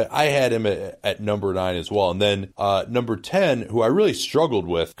 So I had him at number 9 as well. And then number 10, who I really struggled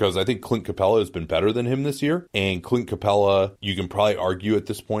with because I think Clint Capella has been better than him this year. And Clint Capella, you can probably argue at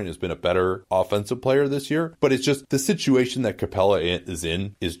this point, has been a better offensive player this year. But it's just the situation that Capella is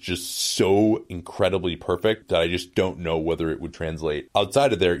in is just so incredibly perfect that I just don't know whether it would translate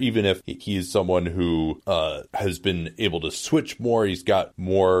outside of there, even if he's someone who has been able to switch more. He's got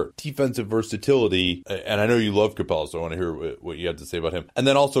more defensive versatility. And I know you love Capella, so I want to hear what you have to say about him. And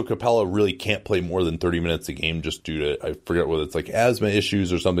then also Capella really can't play more than 30 minutes a game just due to, I forget whether it's like asthma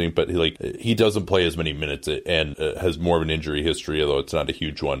issues or something, but he doesn't play as many minutes and has more of an injury history, although it's not a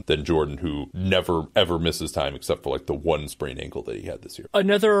huge one, than Jordan, who never ever misses time except for like the one sprained ankle that he had this year.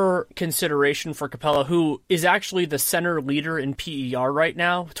 Another consideration for Capella, who is actually the center leader in PER right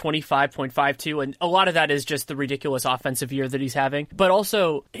now, 25.52, and a lot of that is just the ridiculous offensive year that he's having. But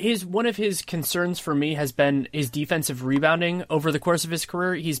also, one of his concerns for me has been his defensive rebounding over the course of his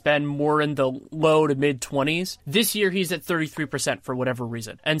career. He's been more in the low to mid 20s. This year, he's at 33% for whatever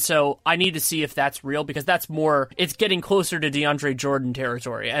reason. And so I need to see if that's real, because it's getting closer to DeAndre Jordan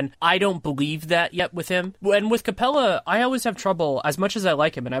territory. And I don't believe that yet with him. And with Capella, I always have trouble, as much as I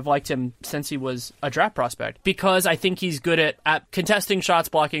like him, and I've liked him since he was a draft prospect, because I think he's good at contesting shots,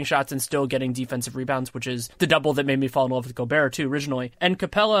 blocking shots, and still getting defensive rebounds, which is the double that made me fall in love with Gobert too originally. And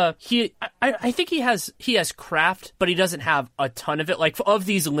Capella, I think he has craft, but he doesn't have a ton of it. Like, of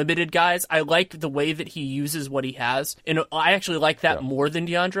these limited guys, I like the way that he uses what he has, and I actually like that more than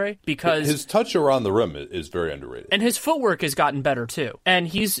DeAndre, because his touch around the rim is very underrated, and his footwork has gotten better too, and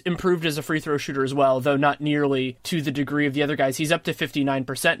he's improved as a free throw shooter as well, though not nearly to the degree of the other guys. He's up to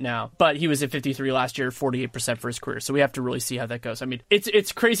 59% now, but he was at 53 last year, 48% for his career. So we have to really see how that goes. I mean,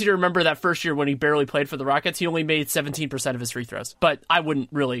 it's crazy to remember that first year when he barely played for the Rockets, he only made 17% of his free throws, but I wouldn't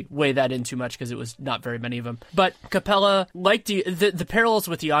really weigh that in too much because it was not very many of them. But Capella, like the parallels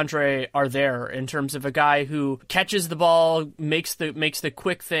with DeAndre are there in terms of a guy who catches the ball, makes the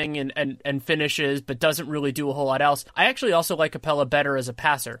quick thing and finishes, but doesn't really do a whole lot else. I actually also like Capella better as a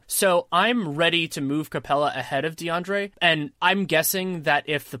passer. So I'm ready to move Capella ahead of DeAndre, and I'm guessing that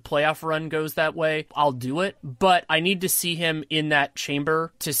if the playoff run goes that way, I'll do it, but I need to see him in that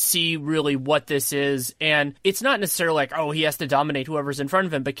chamber to see really what this is. And it's not necessarily like, oh, he has to dominate whoever's in front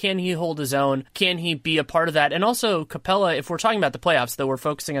of him, but can he hold his own? Can he be a part of that? And also Capella, if we're talking about the playoffs, though we're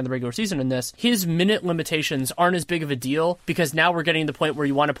focusing on the regular season in this, his minute limitations aren't as big of a deal, because now we're getting to the point where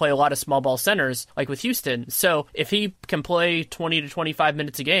you want to play a lot of small ball centers like with Houston. So if he can play 20 to 25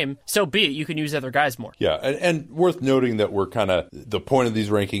 minutes a game, so be it. You can use other guys more. Yeah, and worth noting that we're kind of, the point of these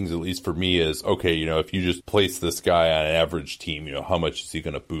rankings, at least for me, is, okay, if you just place this guy on an average team, how much is he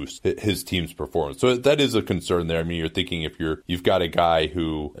going to boost his team's performance? So that is a concern there. I mean, you're thinking if you've got a guy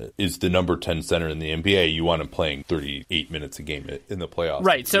who is the number 10 center in the NBA, you want him playing 38 minutes a game in the playoffs,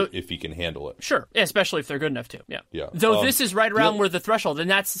 right? So if he can handle it, sure, especially if they're good enough to. Yeah. Though this is right around where the threshold, and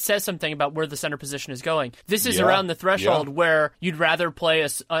that says something about where the center position is going. This is around the threshold where you'd rather play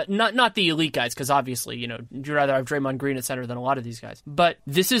not the elite guys, because obviously, you'd rather have Draymond Green at center than a lot of these guys. But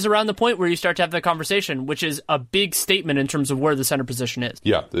this is around the point where you start to have the conversation, which is a big statement in terms of where the center position is.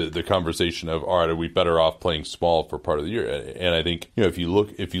 Yeah, the conversation of, all right, are we better off playing small for part of the year? And I think, if you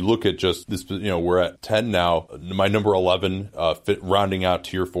look at just this, we're at 10 now. My number 11, rounding out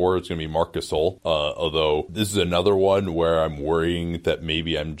tier 4 is going to be Marc Gasol. Although this is another one where I'm worrying that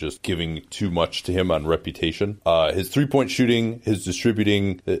maybe I'm just giving too much to him on reputation. His 3-point shooting, his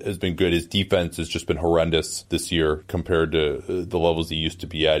distributing has been good. His defense has just been horrendous this year compared to the levels he used to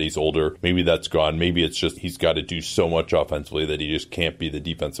be at. He's older. Maybe that's gone. Maybe it's just he's got to do so much offensively that he just can't be the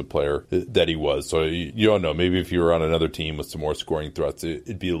defensive player that he was. So you don't know. Maybe if you were on another team with some more scoring threats,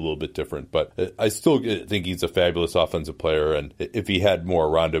 it'd be a little bit different. But I still think he's a fabulous offensive player. And if he had more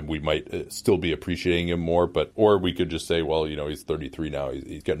around him, we might still be appreciating him more. Or we could just say, well, he's 33 now.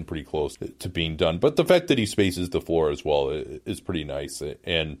 He's getting pretty close to being done. But the fact that he spaces the floor as well is pretty nice.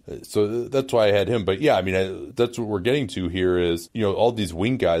 And so that's why I had him. But yeah, I mean, that's what we're getting to here is, all these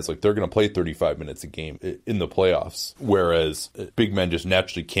wing guys, like they're going to play 35 minutes a game in the playoffs. Whereas big men just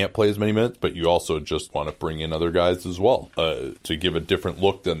naturally can't play as many minutes, but you also just want to bring in other guys as well to give a different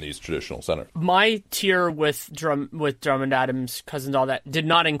look than these traditional centers. My tier with Drummond, Adams, Cousins, all that did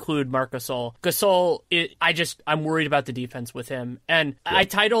not include Marc Gasol. I'm worried about the defense with him. And yeah, I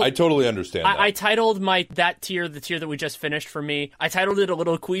totally understand that. I titled that tier, the tier that we just finished for me, I titled it a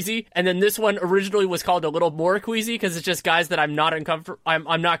little queasy. And then this one originally was called a little more queasy because it's just guys that I'm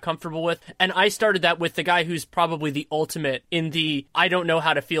not comfortable with. And I started that with the guy who's probably the ultimate in the I don't know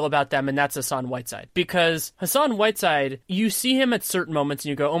how to feel about them, and that's Hassan Whiteside. Because Hassan Whiteside, you see him at certain moments and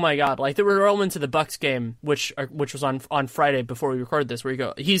you go, oh my God, like there were elements of the Bucks game, which was on Friday before we recorded this, where you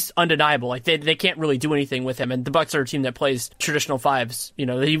go, he's undeniable. Like they can't really do anything with him. And the Bucks are a team that plays traditional fives.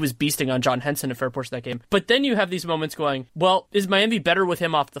 He was beasting on John Henson a fair portion of that game. But then you have these moments going, well, is Miami better with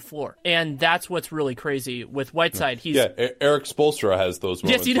him off the floor? And that's what's really crazy with Whiteside. Eric Spoelstra has those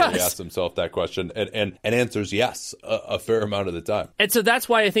moments. Yes, he does. Where he asks himself that question and answers yes a fair amount of the time. And so that's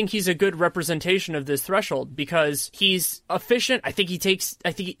why I think he's a good representation of this threshold, because he's efficient. I think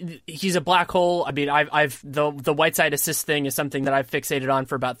he's a black hole. I mean, the Whiteside assist thing is something that I've fixated on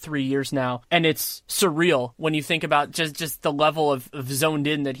for about 3 years now, and it's surreal when you think about just the level of zoned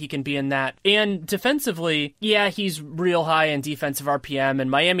in that he can be in that. And defensively, yeah, he's real high in defensive RPM, and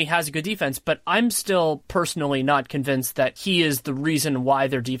Miami has a good defense, but I'm still personally not convinced that he is the reason why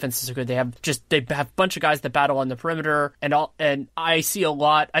their defense is so good. They have a bunch of guys that battle on the perimeter, and I see a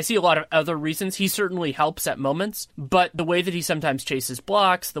lot of other reasons. He certainly helps at moments, but the way that he sometimes chases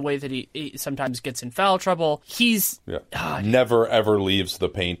blocks, the way that he sometimes gets in foul trouble, he's never ever leaves the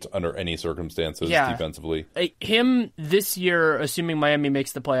paint under any circumstances defensively. Him this year, assuming Miami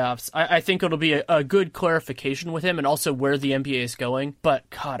makes the playoffs, I think it'll be a good clarification with him and also where the NBA is going. But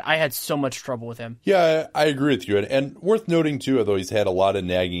God, I had so much trouble with him. Yeah, I agree with you. And worth noting too, although he's had a lot of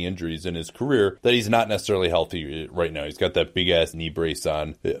nagging injuries in his career, that he's not necessarily healthy right now. He's got that big ass knee brace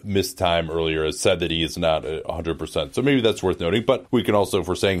on, missed time earlier, has said that he is not 100%. So maybe that's worth noting. But we can also, if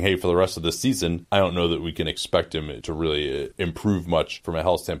we're saying, hey, for the rest of the season, I don't know that we can expect him to really improve much from a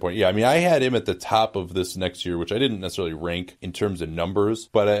health standpoint. Yeah, I mean, I had him at the top of this next year, which I didn't necessarily rank in terms of numbers,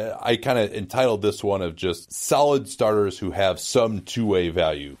 but I kind of entitled this one of just solid starters who have some two-way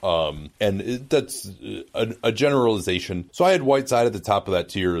value. And that's a generalization. So I had Whiteside at the top of that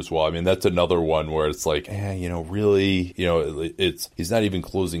tier as well. I mean, that's another one where it's like, really, he's not even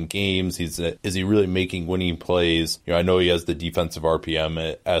closing games. Is he really making winning plays? I know he has the defensive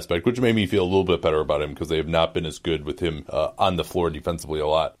RPM aspect, which made me feel a little bit better about him because they have not been as good with him on the floor defensively a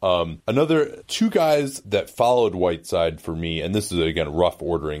lot. Another two guys that followed Whiteside for me, and this is again rough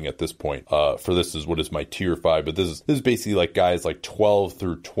ordering at this point. For this is what is my tier 5, but this is basically like guys like 12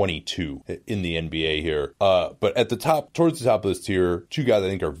 through 22 in the NBA here. But at the top, towards the top of this tier, two guys I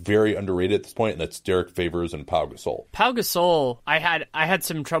think are very underrated at this point, and that's Derek Favors and Pau Gasol. Pau Gasol, I had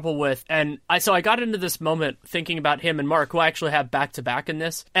some trouble with, and I got into this moment thinking about him and Mark, who I actually have back-to-back in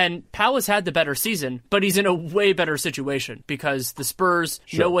this, and Pau has had the better season, but he's in a way better situation because the Spurs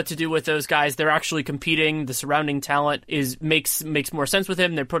know what to do with those guys. They're actually competing. The surrounding talent makes more sense with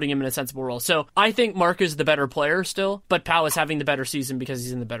him. They're putting him in a sensible role. So I think Mark is the better player still, but Pau is having the better season because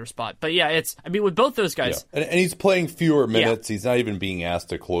he's in the better spot. But yeah, with both those guys. Yeah. And he's playing fewer minutes. Yeah. He's not even being asked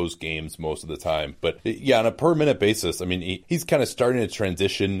to close games most of the time. But yeah, on a per minute basis, I mean, he's kind of starting to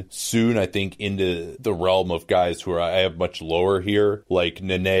transition soon, I think, into the realm of guys who I have much lower here, like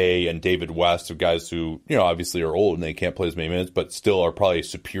Nene and David West, of guys who, obviously are old and they can't play as many minutes, but still are probably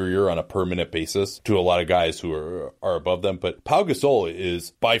superior on a per minute minute basis to a lot of guys who are above them. But Pau Gasol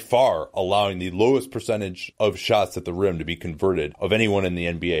is by far allowing the lowest percentage of shots at the rim to be converted of anyone in the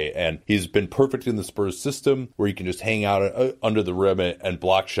NBA. And he's been perfect in the Spurs system where he can just hang out under the rim and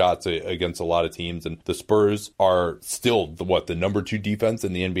block shots against a lot of teams. And the Spurs are still the number 2 defense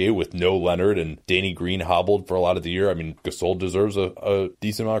in the NBA with no Leonard, and Danny Green hobbled for a lot of the year. I mean, Gasol deserves a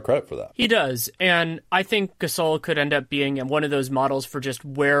decent amount of credit for that. He does. And I think Gasol could end up being one of those models for just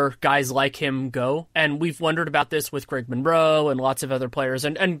where guys like him go. And we've wondered about this with Greg Monroe and lots of other players.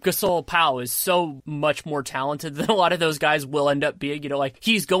 And Gasol Pau is so much more talented than a lot of those guys will end up being.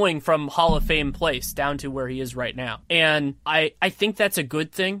 He's going from Hall of Fame place down to where he is right now. And I think that's a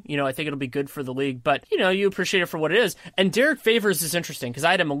good thing. I think it'll be good for the league. But, you appreciate it for what it is. And Derek Favors is interesting because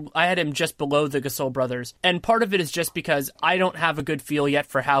I had him just below the Gasol brothers. And part of it is just because I don't have a good feel yet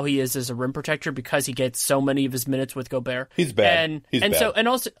for how he is as a rim protector because he gets so many of his minutes with Gobert. He's bad. He's bad. So, and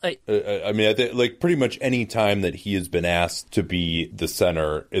also, I think pretty much any time that he has been asked to be the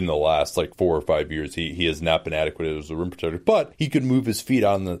center in the last 4 or 5 years, he has not been adequate as a rim protector. But he could move his feet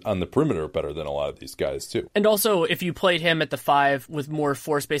on the perimeter better than a lot of these guys too. And also, if you played him at the 5 with more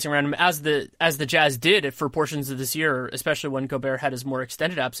floor spacing around him, as the Jazz did for portions of this year, especially when Gobert had his more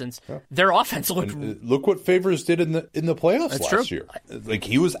extended absence, their offense looked. And look what Favors did in the playoffs last year.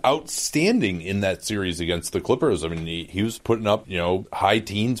 He was outstanding in that series against the Clippers. I mean, he was putting up high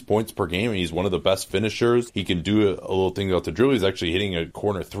teens points per game. He's one of the best finishers. He can do a little thing about the dribble. He's actually hitting a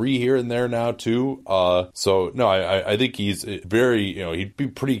corner 3 here and there now too. So no, I think he's very he'd be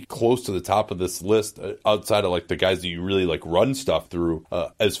pretty close to the top of this list outside of the guys that you really run stuff through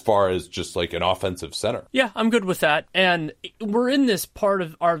as far as just an offensive center. Yeah, I'm good with that. And we're in this part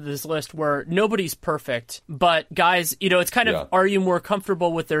of this list where nobody's perfect, but guys, it's kind of, are you more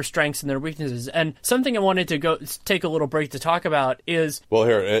comfortable with their strengths and their weaknesses? And something I wanted to go take a little break to talk about is... Well,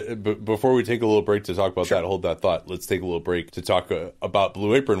 here, before we take a little break to talk about that, hold that thought. Let's take a little break to talk about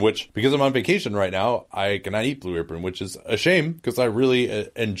Blue Apron, which, because I'm on vacation right now, I cannot eat Blue Apron, which is a shame because I really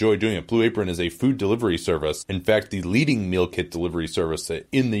enjoy doing it. Blue Apron is a food delivery service. In fact, the leading meal kit delivery service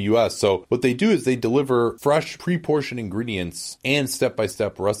in the U.S. So what they do is they deliver fresh, pre-portioned ingredients and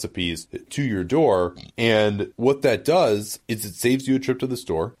step-by-step recipes to your door. And what that does is it saves you a trip to the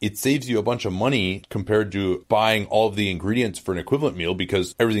store. It saves you a bunch of money compared to buying all of the ingredients for an equivalent meal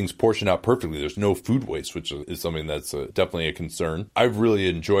because everything's portioned out perfectly. There's no food waste, which is something that's definitely a concern. I've really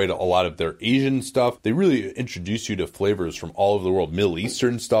enjoyed a lot of their Asian stuff. They really introduce you to flavors from all over the world. Middle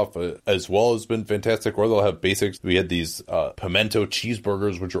Eastern stuff as well has been fantastic, or they'll have basics. We had these pimento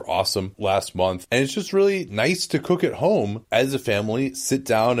cheeseburgers, which are awesome last month. And it's just really nice to cook at home as a family, sit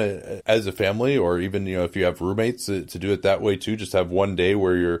down as a family, or even, if you have roommates to do it that way too, just have one day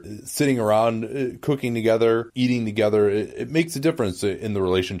where you're sitting around cooking together, eating together. It makes a difference in the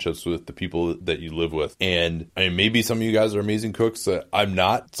relationships with the people that you live with. And maybe some of you guys are amazing cooks. I'm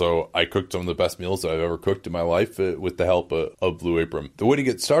not. So I cooked some of the best meals that I've ever cooked in my life with the help of Blue Apron. The way to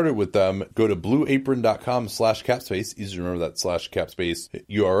get started with them, go to blueapron.com/capspace. Easy to remember that /capspace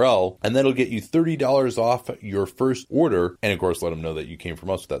URL. And that'll get you $30 off your first order. And of course, let them know that you came from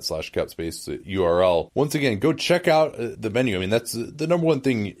us with that /capspace URL. Once again, go check out the menu. That's the number one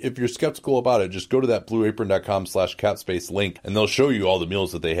thing. If you're skeptical about it, just go to that blueapron.com/capspace link and they'll show you all the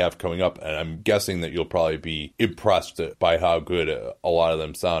meals that they have coming up. And I'm guessing that you'll probably be impressed by how good a lot of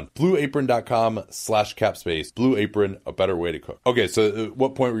them sound. blueapron.com/capspace. Blue Apron, a better way to cook. Okay, so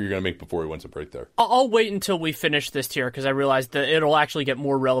what point were you going to make before we went to break there? I'll wait until we finish this tier because I realized that it'll actually get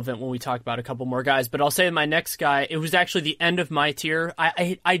more relevant when we talk about a couple more guys. But I'll say my next guy, it was actually the end of my tier.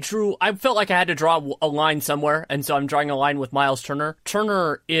 I felt like I had to draw a line somewhere, and so I'm drawing a line with Miles Turner.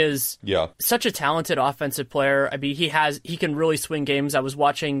 Turner is such a talented offensive player. I mean, he can really swing games. I'm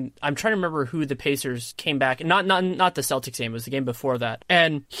trying to remember who the Pacers came back. Not the Celtics game, it was the game before that.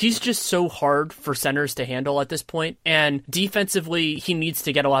 And he's just so hard for centers to handle at this point. And defensively, he needs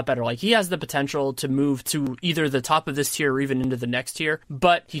to get a lot better. He has the potential to move to either the top of this tier or even into the next tier,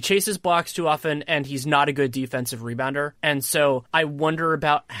 but he chases blocks too often and he's not a good defensive rebounder. And so I wonder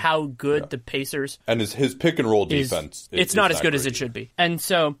about how good the Pacers and his pick and roll defense. It's not as good as it should be. And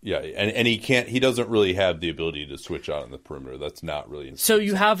so and he doesn't really have the ability to switch out on the perimeter. That's not really. So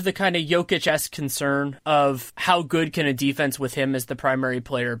you have the kind of Jokic-esque concern of how good can a defense with him as the primary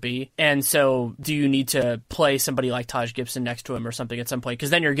player be? And so do you need to play somebody like Taj Gibson next to him or something at some point? Because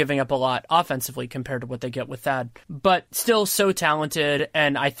then you're giving up a lot offensively compared to what they get with Thad. But still so talented,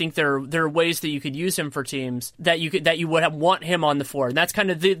 and I think there are ways that you could use him for teams that you would want him on the floor. And that's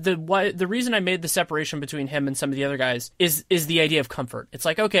kind of the reason I made the separation between him and some of the other guys is the idea of comfort. It's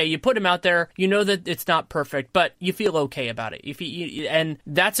okay, you put him out there, you know that it's not perfect, but you feel okay about it. And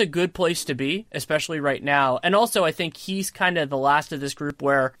that's a good place to be, especially right now. And also, I think he's kind of the last of this group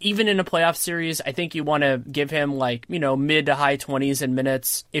where even in a playoff series, I think you want to give him like, mid to high 20s in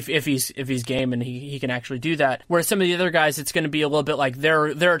minutes if he's game and he can actually do that. Whereas some of the other guys, it's going to be a little bit like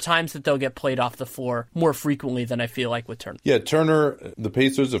there are times that they'll get played off the floor more frequently than I feel like with Turner. Yeah, Turner, the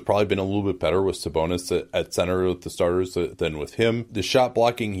Pacers have probably been a little bit better with Sabonis at center with the starters than with him. The shot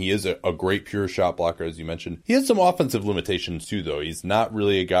blocking, he is a great pure shot blocker, as you mentioned. He has some offensive limitations too, though. He's not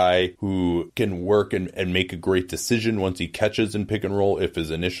really a guy who can work and make a great decision once he catches in pick and roll if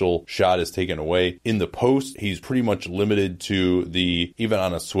his initial shot is taken away. In the post, he's pretty much limited to even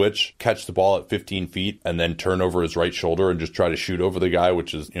on a switch, catch the ball at 15 feet and then turn over his right shoulder and just try to shoot over the guy,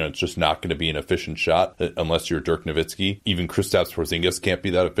 which is, it's just not going to be an efficient shot unless you're Dirk Nowitzki. Even Kristaps Porzingis can't be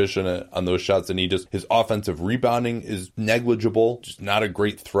that efficient on those shots, and his offensive rebounding is negligible, just not a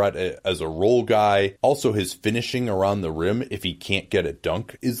great threat as a role guy. Also, his finishing around the rim, if he can't get a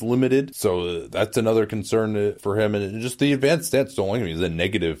dunk, is limited, so that's another concern for him. And just the advanced stats don't like him. He's a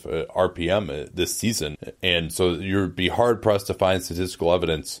negative RPM this season, and so you'd be hard pressed to find statistical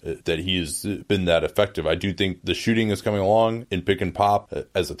evidence that he's been that effective. I do think the shooting is coming along in pick and pop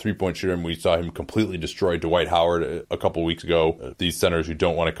as a three-point shooter, and we saw him completely destroy Dwight Howard a couple weeks ago. These centers who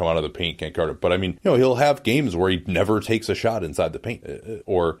don't want to come out of the paint can't guard it. But I mean, he'll have games where he never takes a shot inside the paint,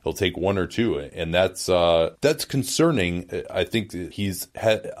 or he'll take one or two, and that's concerning. I think he's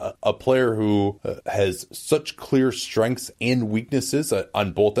a player who has such clear strengths and weaknesses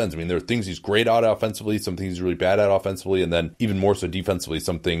on both ends. I mean, there are things he's great at offensively, some things he's really bad at offensively, and then even more so defensively,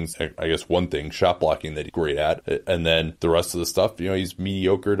 some things, I guess one thing, shot blocking, that he's great at, and then the rest of the stuff, he's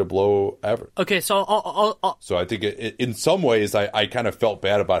mediocre to below average. Okay, so So I think in some ways, I kind of felt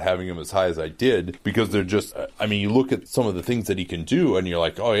bad about having him as high as I did, because they're just, I mean, you look at some of the things that he can do, and you're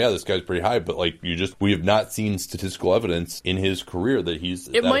like, oh yeah, this guy's pretty high, but like, we have not seen statistical evidence in his career that he's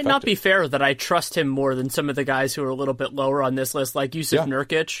It might not be fair that I trust him more than some of the guys who are a little bit lower on this list, like Yusuf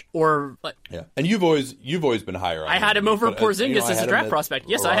Nurkic, or... Yeah, and you've always been higher on him. I had him over Porzingis as a draft prospect.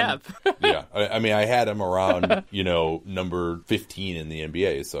 Yes, I have. Yeah, I mean, I had him around, number 15 in the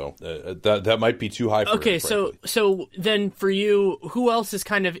NBA, so that might be too high for him. Okay, so then for you, who else is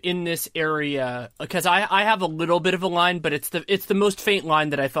kind of in this area? Because I have a little bit of a line, but it's the most faint line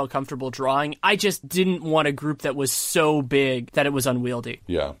that I felt comfortable drawing. I just didn't want a group that was so big that it was unwieldy.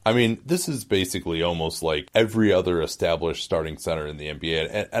 Yeah, I mean, this is basically almost like every other established starting center in the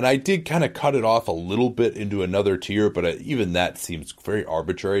NBA, and I did kind of cut it off a little bit into another tier, but even that seems very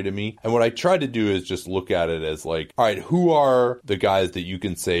arbitrary to me. And what I try to do is just look at it as like, all right, who are the guys that you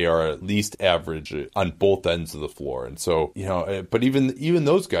can say are at least average on both ends of the floor? And so, but even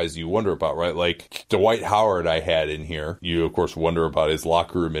those guys you wonder about, right? Like Dwight Howard I had in here. You, of course, wonder about his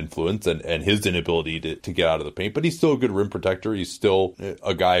locker room influence and his inability to get out of the paint, but he's still a good rim protector. He's still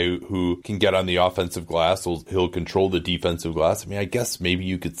a guy who can get on the offensive glass. He'll control the defensive glass. I mean, I guess maybe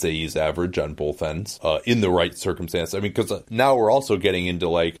you could say he's average on both ends in the right circumstance. I mean, because now we're also getting into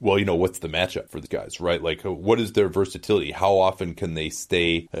like, well, what's the matchup for the guys, right? Like, what is their versatility? How often can they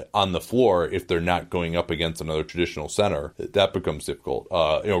stay on the floor if they're not going up against another traditional center? That becomes difficult.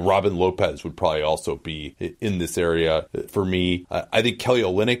 Robin Lopez would probably also be in this area for me. I think Kelly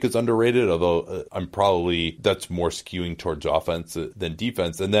Olynyk is underrated, although that's more skewing towards offense than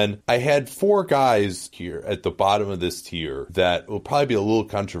defense. And then I had four guys here at the bottom of this tier that will probably be a little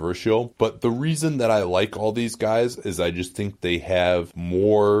controversial, but the reason that I like all these guys is I just think they have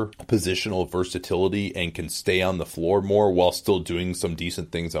more positional versatility and can stay on the floor more while still doing some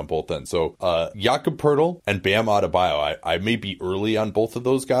decent things on both ends. So Jakob Poeltl and Bam Adebayo, I may be early on both of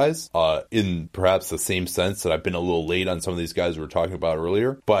those guys in perhaps the same sense that I've been a little late on some of these guys we were talking about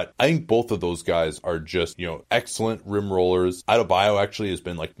earlier, but I think both of those guys are just, excellent rim rollers. Adebayo actually has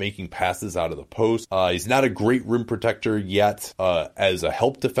been like making passes out of the post. He's not a great rim protector yet as a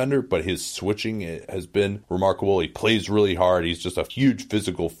help defender, but his switching has been remarkable. He plays really hard. He's just a huge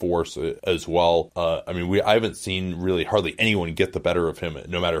physical force as well. I haven't seen really hardly anyone get the better of him,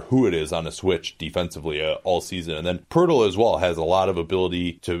 no matter who it is on a switch defensively all season. And then Poeltl as well has a lot of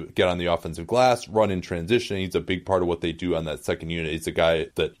ability to get on the offensive glass, run in transition. He's a big part of what they do on that second unit. He's a guy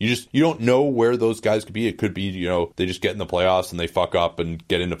that you don't know where those guys could be. It could be, they just get in the playoffs and they fuck up and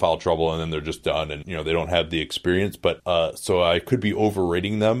get into foul trouble and then they're just done and, they don't have the experience. But so I could be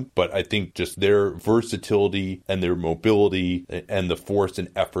overrating them, but I think just their versatility and their mobility and the force and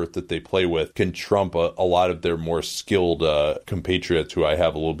effort that they play with can trump a lot of their more skilled compatriots who I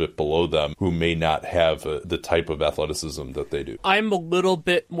have a little bit below them who may not have the type of athleticism that they do. I'm a little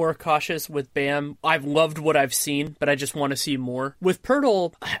bit more cautious with Bam. I've loved what I've seen, but I just want to see more. With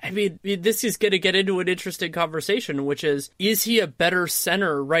Poeltl, I mean, this is going to get into an interesting conversation, which is is he a better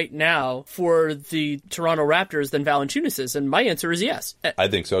center right now for the Toronto Raptors than Valanciunas is? And my answer is yes. I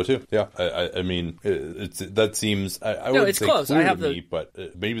think so too. Yeah, I mean, that seems. I no, wouldn't it's say close. clear I have to me, but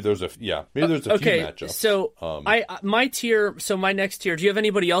maybe there's a few matchups. So my tier. So my next tier. Do you have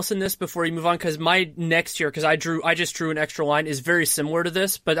anybody else in this before you move on? Because my next tier, because I just drew an extra line, is very similar to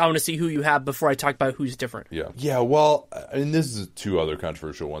this, but I want to see who you have before I talk about who's different. Yeah. Well, I mean, this is two other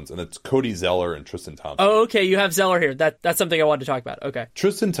controversial ones, and it's Cody Zeller and Tristan Thompson. Oh, okay. You have Zeller here. That's something I wanted to talk about. Okay.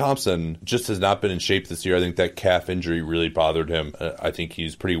 Tristan Thompson just has not been in shape this year. I think that calf injury really bothered him. I think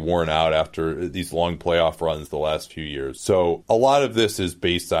he's pretty worn out after these long playoff runs the last few years. So a lot of this is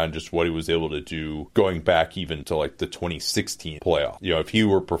based on just what he was able to do going back even to like the 2016 playoff. If he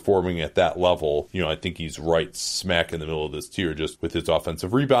were performing at that level, I think he's right smack in the middle of this tier just with his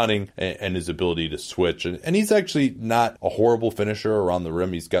offensive rebounding and his ability to switch. And he's actually not a horrible finisher around the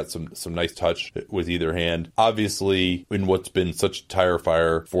rim. He's got some nice touch with either hand. Obviously, in what's been such a tire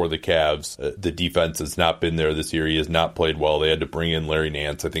fire for the Cavs, the defense has not been there this year. He has not played well. They had to bring in Larry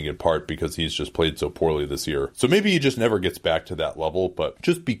Nance, I think in part because he's just played so poorly this year. So maybe he just never gets back to that level, but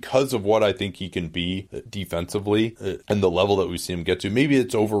just because of what I think he can be defensively and the level that we see him get to, maybe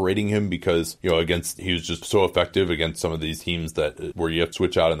it's overrating him because, he was just so effective against some of these teams that where you have to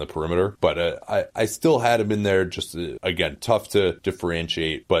switch out in the perimeter. But I still had him in there, just again, tough to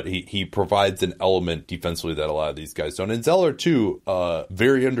differentiate, but he provides an element defensively that a lot of these guys don't. And Zeller too,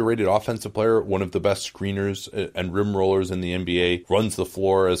 very underrated offensive player, one of the best screeners and rim rollers in the NBA, runs the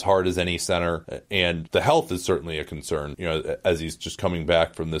floor as hard as any center, and the health is certainly a concern, as he's just coming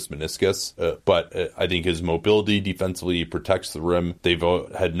back from this meniscus. But I think his mobility defensively, he protects the rim. They've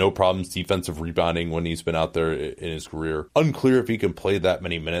had no problems defensive rebounding when he's been out there in his career. Unclear if he can play that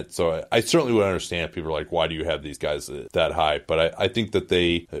many minutes. So I certainly would understand if people are like, why do you have these guys that high? But I think that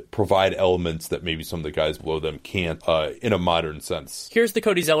they provide elements that maybe some of the guys below them can't in a modern sense. Here's the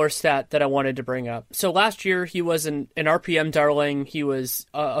Cody Zeller stat that I wanted to bring up. So last year, he was an RPM darling. He was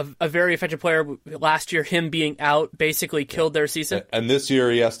a very effective player. Last year, him being out basically killed their season. And this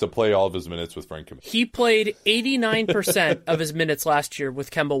year, he has to play all of his minutes with Frank Kaminsky. He played 89% of his minutes last year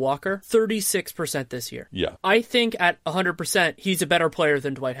with Kemba Walker, 36% this year. Yeah. I think at 100%, he's a better player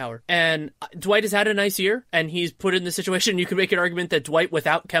than Dwight Howard. And Dwight has had a nice year, and he's put in the situation. You could make an argument that Dwight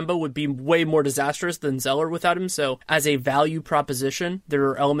without Kemba would be way more disastrous than Zeller without him. So as a value proposition, there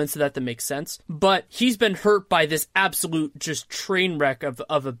are elements of that make sense. But he's been hurt by this absolute just train wreck of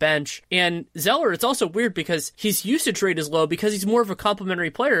a bench. And Zeller, it's also weird because his usage rate is low because he's more of a complementary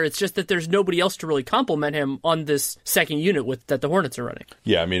player. It's just that there's nobody else to really complement him on this second unit that the Hornets are running.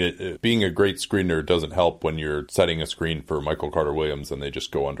 Yeah, I mean, being a great screener doesn't help when you're setting a screen for Michael Carter-Williams and they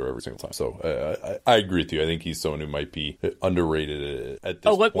just go under every single time. So I agree with you. I think he's someone who might be underrated at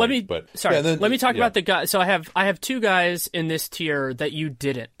this point. Let me talk about the guy. So I have two guys in this tier that you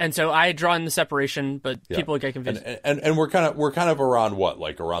didn't, and so I had drawn the separation, but people get confused. And we're kind of around what,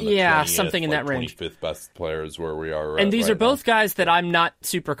 like around the 20th, something in that range, 25th best players where we are. And these are both guys that I'm not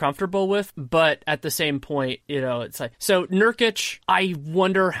super comfortable with, but at the same point, it's like, so Nurkic, I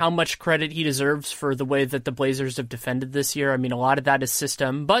wonder how much credit he deserves for the way that the Blazers have defended this year. I mean, a lot of that is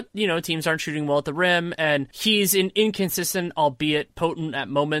system, but teams aren't shooting well at the rim, and he's an inconsistent, albeit potent at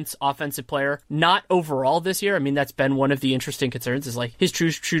moments, offensive player. Not overall this year. I mean, that's been one of the interesting concerns, is like his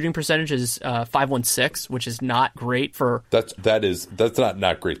true shooting percentage is 5.16, which is not great for... That's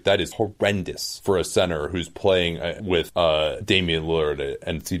not great. That is horrendous for a center who's playing with Damian Lillard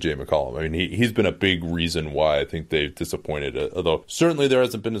and CJ McCollum. I mean, he's been a big reason why I think they've disappointed, although certainly there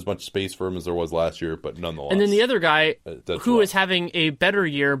hasn't been as much space for him as there was last year, but nonetheless. And then the other guy who is having a better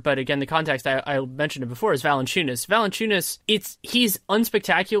year, but again, the context I mentioned it before, is Valanciunas. Valanciunas, he's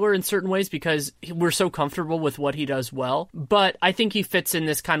unspectacular in certain ways because we're so comfortable with what he does well, but I think he fits in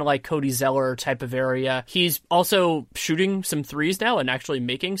this kind of like Cody Zeller type of area. He's also shooting some threes now and actually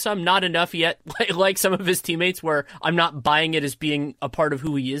making some. Not enough yet, like some of his teammates, where I'm not buying it as being a part of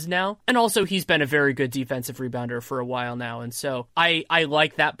who he is now. And also, he's been a very good defensive rebounder for a while now, and so I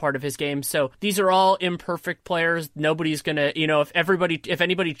like that part of his game. So these are all imperfect players. Nobody's gonna, if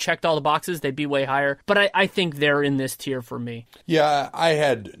anybody checked all the boxes, they'd be way higher. But I think they're in this tier for me. Yeah, I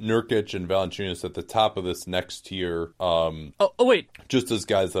had Nurkic and Valanciunas at the top of this next tier. Wait. Just as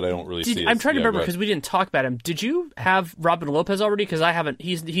guys that I don't really see. I'm trying to remember because we didn't talk about him. Did you have Robin Lopez already? Because I haven't.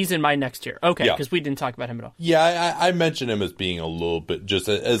 He's in my next tier. Okay, because we didn't talk about him at all. Yeah, I mentioned him as being a little bit, just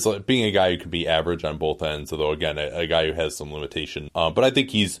as like being a guy who can be average on both ends, although again, a guy who has some limitation. But I think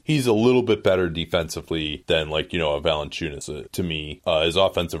he's a little bit better defensively than a Valanciunas to me. His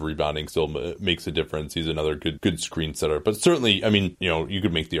offensive rebounding still makes a difference. He's another good screen setter. But certainly, I mean, you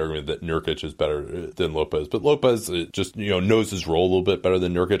could make the argument that Nurkic is better than Lopez. But Lopez just, knows his role a little bit better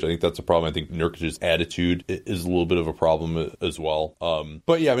than Nurkic. I think that's a problem. I think Nurkic's attitude is a little bit of a problem as well.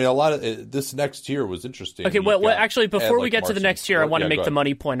 But yeah, I mean, a lot of this next tier was interesting. Okay, well, actually, before we get to the next tier, I want to make the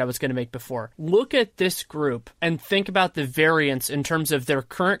money point I was going to make before. Look at this group and think about the variance in terms of their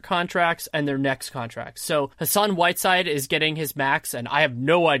current contracts and their next contracts. So Hassan Whiteside is getting his max, and I have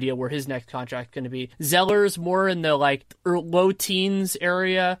no idea where his next contract is going to be. Zeller's more in the low teens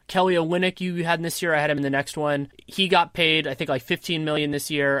area. Kelly Olynyk you had in this year, I had him in the next one. He got paid, I think, like $15 million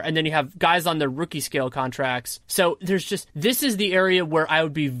this year, and then you have guys on the rookie scale contracts. So this is the area where I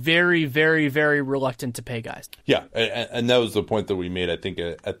would be very, very, very reluctant to pay guys. Yeah, and that was the point that we made, I think,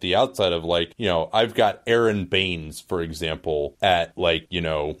 at the outside of I've got Aaron Baines, for example, at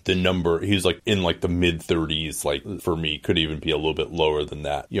the number, he's in the mid 30s, for me, could even be a little bit lower than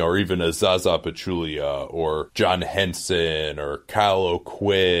that, or even a Zaza Pachulia or John Henson or Kyle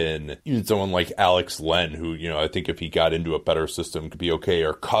O'Quinn, even someone like Alex Len, who, I think if he got into a better system could be okay,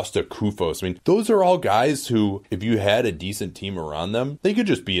 or Costa Koufos. I mean, those are all guys who, if you had a decent team around them, they could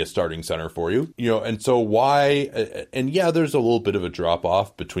just be a starting center for you, and so why, and yeah, there's a little bit of a drop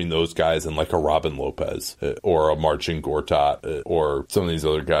off between those guys and a Robin Lopez or a Marcin Gortat or some of these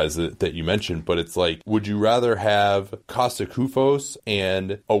other guys that you mentioned, but it's would you rather have Costa Koufos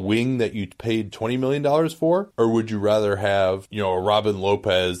and a wing that you paid $20 million for, or would you rather have, a Robin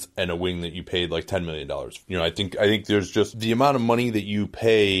Lopez and a wing that you paid $10 million? I think there's just the amount of money that you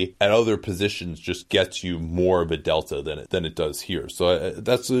pay at other positions just gets you more of a delta than it does here. So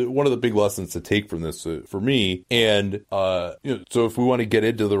that's one of the big lessons to take from this for me. And so if we want to get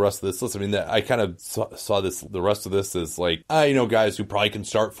into the rest of this list, I mean, I kind of saw the rest of this as guys who probably can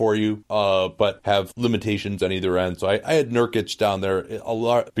start for you, but have limitations on either end. So I had Nurkic down there a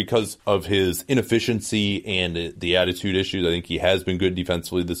lot because of his inefficiency and the attitude issues. I think he has been good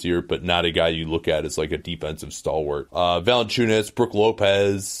defensively this year, but not a guy you look at as a defensive stalwart. Valanciunas, Brook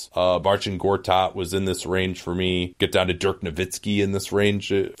Lopez, Marcin Gortat was in this range for me. Get down to Dirk Nowitzki in this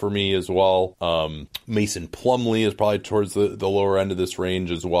range for me as well. Mason Plumlee is probably towards the lower end of this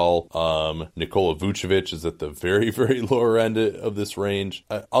range as well. Nikola Vucevic is at the very, very lower end of this range.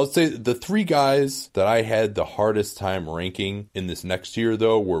 I'll say the three guys that I had the hardest time ranking in this next year,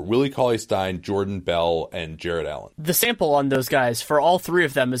 though, were Willie Cauley-Stein, Jordan Bell, and Jarrett Allen. The sample on those guys for all three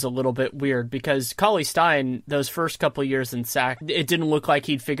of them is a little bit weird because Cauley-Stein, those first couple years in SAC, it didn't look like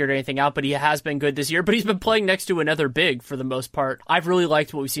he'd figured anything out, but he has been good this year. But he's been playing next to another big for the most part. I've really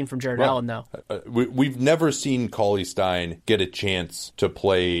liked what we've seen from Jarrett Allen, though. We've never seen Cauley-Stein get a chance to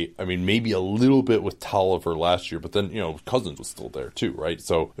play, I mean, maybe a little bit with Tolliver last year, but then, Cousins was still there too, right?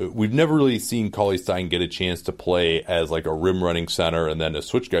 So we've never really seen Cauley-Stein get a chance to play as a rim running center and then a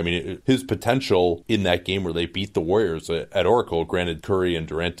switch guy. I mean, his potential in that game where they beat the Warriors at Oracle, granted Curry and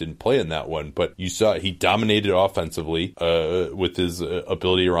Durant didn't play in that one, but you saw he dominated offensively with his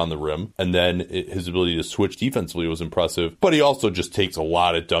ability around the rim, and then his ability to switch defensively was impressive, but he also just takes a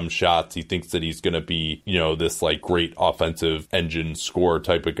lot of dumb shots. He thinks that he's going to be, this great offensive engine scorer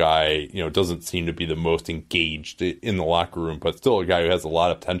type of guy, doesn't seem to be the most engaged in the locker room, but still a guy who has a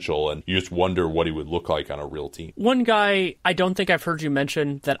lot of potential, and you just wonder what he would look like on a real team. One guy I don't think I've heard you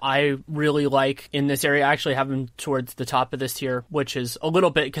mention that I really like in this area, I actually have him towards the top of this tier, which is a little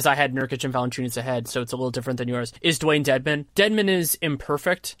bit because I had Nurkic and Valanciunas ahead, so it's a little different than yours, is Dwayne Dedmon. Dedmon is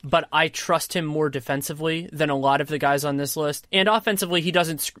imperfect, but I trust him more defensively than a lot of the guys on this list. And offensively, he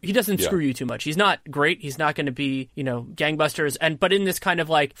doesn't screw you too much. He's not great. He's not going to be, gangbusters. But in this kind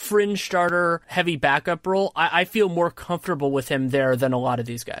of fringe starter, heavy backup role, I feel more comfortable with him there than a lot of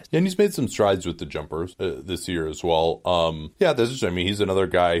these guys. Yeah, and he's made some strides with the jumpers this year as well. He's another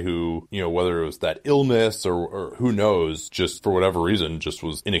guy who, whether it was that illness or who knows, just for whatever reason, just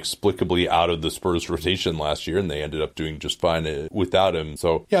was inexplicably out of the Spurs rotation last year, and they ended up doing just fine without him.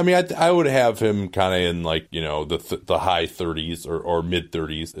 So, yeah, I mean, I would have him kind of in the high 30s or mid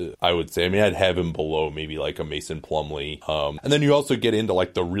 30s, I would say. I mean, I'd have him below maybe a Mason Plumlee. And then you also get into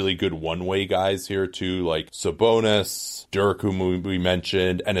the really good one-way guys here too, like Sabonis, Dirk, whom we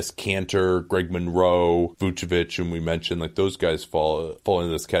mentioned, Enes Kanter, Greg Monroe, Vucevic, whom we mentioned. Those guys fall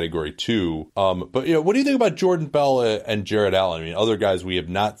into this category too. But what do you think about Jordan Bell and Jarrett Allen? I mean, other guys we have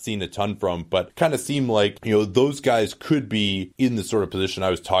not seen a ton from, but kind of seem like, those guys could be in the sort of position I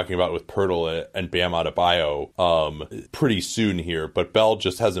was talking about with Poeltl and Bam Adebayo pretty soon here. But Bell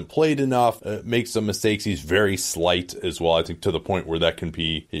just hasn't played enough, makes some mistakes. He's very slight as well, I think, to the point where that can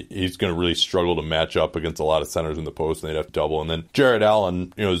be, he's going to really struggle to match up against a lot of centers in the post, and they'd have to double. And then Jarrett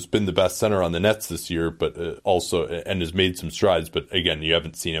Allen, has been the best center on the Nets this year, but also, and has made some strides, but again, you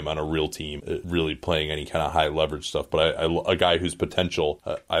haven't seen him on a real team really playing any kind of high leverage stuff. But a guy whose potential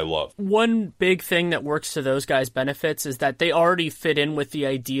I love. One big big thing that works to those guys' benefits is that they already fit in with the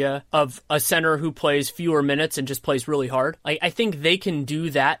idea of a center who plays fewer minutes and just plays really hard. I think they can do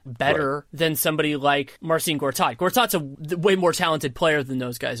that better than somebody like Marcin Gortat. Gortat's a way more talented player than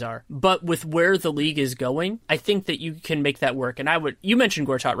those guys are. But with where the league is going, I think that you can make that work. And you mentioned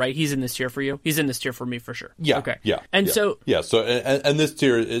Gortat, right? He's in this tier for you? He's in this tier for me for sure. Yeah. Okay. Yeah. And yeah. so... Yeah, so, and this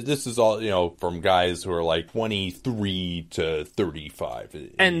tier, this is all, from guys who are like 23 to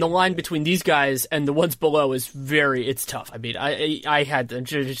 35. And the line between these guys and the ones below is it's tough. I mean, I had to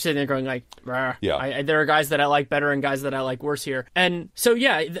just sitting there going like, there are guys that I like better and guys that I like worse here. And so,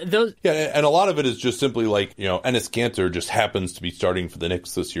 those... Yeah, and a lot of it is just simply like, Enes Kanter just happens to be starting for the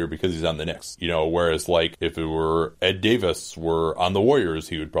Knicks this year because he's on the Knicks, whereas like if it were Ed Davis were on the Warriors,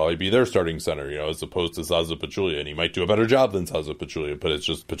 he would probably be their starting center, as opposed to Zaza Pachulia, and he might do a better job than Zaza Pachulia, but it's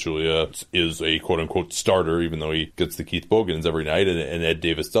just Pachulia is a quote-unquote starter, even though he gets the Keith Bogans every night, and Ed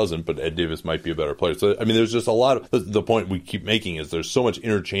Davis doesn't, but Ed Davis might be a better player. So, I mean, there's just a lot of... The point we keep making is there's so much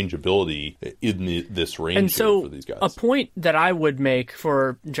interchangeability in this range and so for these guys. A point that I would make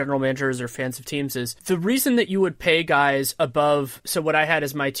for general managers or fans of teams is the reason that you would pay guys above... So what I had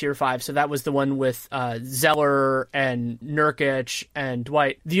as my tier 5, so that was the one with Zeller and Nurkic and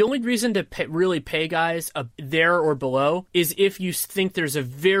Dwight. The only reason to really pay guys there or below is if you think there's a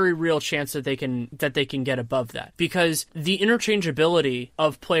very real chance that they can get above that, because the interchangeability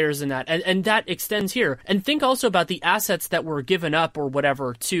of players in that and that extends here. And think also about the assets that were given up or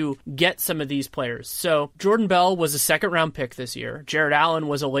whatever to get some of these players. So Jordan Bell was a second round pick this year. Jared Allen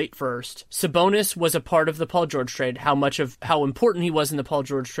was a late first. Sabonis was a part of the Paul George trade. How important he was in the Paul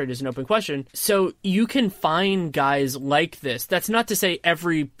George trade is an open question. So you can find guys like this. That's not to say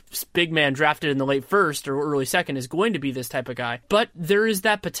every big man drafted in the late first or early second is going to be this type of guy, but there is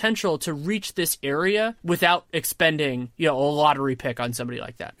that potential to reach this area without expending, a lottery pick on somebody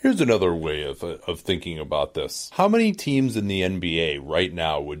like that. Here's another way of thinking about this. How many teams in the NBA right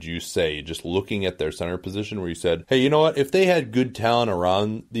now would you say, just looking at their center position, where you said, hey, you know what, if they had good talent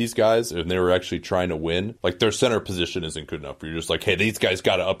around these guys and they were actually trying to win, like their center position isn't good enough, where you're just like, hey, these guys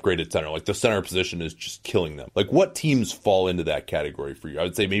got to upgrade at center. Like the center position is just killing them. Like what teams fall into that category for you? I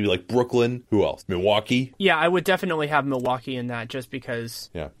would say maybe like Brooklyn. Who else? Milwaukee? Yeah, I would definitely have Milwaukee in that just because.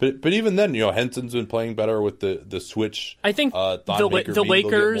 Yeah, but even then, Henson's been playing better with the switch. I think the Lakers, the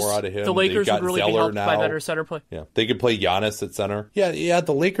Lakers would really be helped by better center play. Yeah, they could play Giannis at center. Yeah,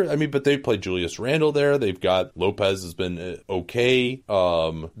 the Lakers. I mean, but they play Julius Randle there. They've got Lopez has been okay.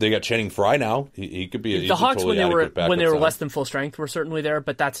 They got Channing Frye now. He could be. The Hawks when they were less than full strength were certainly there,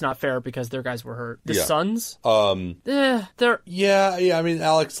 but that's not fair because their guys were hurt. The Suns, they're I mean,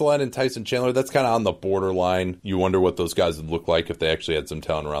 Alex Len and Tyson Chandler. That's kind of on the borderline. You wonder what those guys would look like if they actually had some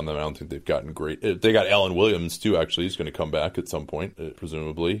talent around them. I don't think they've gotten great. They got Alan Williams too. Actually, he's going to come back at some point,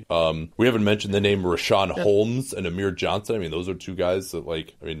 presumably. We haven't mentioned the name Rashawn Holmes and Amir Johnson. I mean, those are two guys that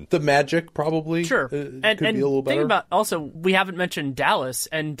the Magic probably sure could be a little better. Think about also we haven't mentioned Dallas,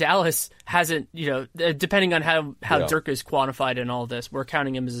 and Dallas hasn't. Depending on how Dirk is quantified in all this, we're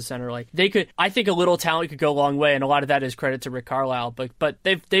counting him as a center. Like they could, I think a little talent could go a long way, and a lot of that is credit to Rick Carlisle. But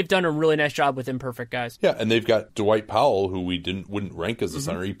they've done a really nice job with imperfect guys. Yeah, and they've got Dwight Powell, who we wouldn't rank as a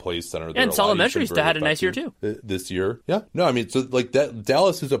center. He plays center there. And Solomon Meshri's had a nice year too this year. Yeah, no, I mean, so like that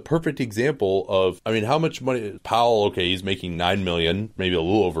Dallas is a perfect example of. I mean, how much money Powell? Okay, he's making $9 million, maybe a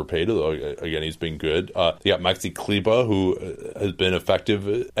little overpaid. Although again, he's been good. They got Maxi Kleber, who has been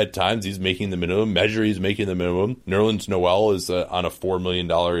effective at times. He's making the minimum. Mejri's making the minimum. Nerlens Noel is on a $4 million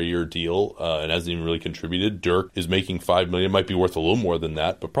a year deal and hasn't even really contributed. Dirk is making $5 million. Might be worth a little more than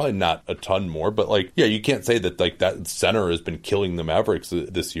that, but probably not a ton more. But you can't say that that center has been killing the Mavericks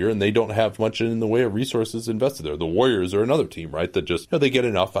this year, and they don't have much in the way of resources invested there. The Warriors are another team, right? That just they get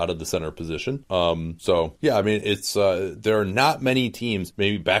enough out of the center position. So yeah, I mean, it's there are not many teams.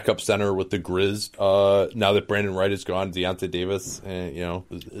 Maybe backup center with the Grizz. Now that Brandon Wright is gone, Deonte Davis,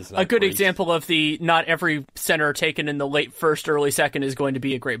 is not a good great. example of the not every center taken in the late first, early second is going to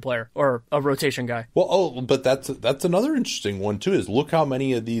be a great player or a rotation guy. Well, but that's another interesting one too. Is look how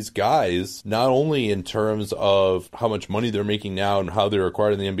many of these guys, not only in terms of how much money they're making now and how they're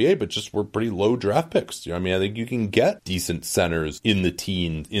acquired in the NBA, but just were pretty low draft picks. I mean, I think you can get decent centers in the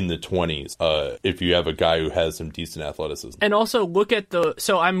teens, in the 20s, if you have a guy who has some decent athleticism. And also look at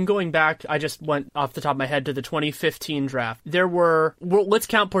so I'm going back, I just went off the top of my head to the 2015 draft. There were, let's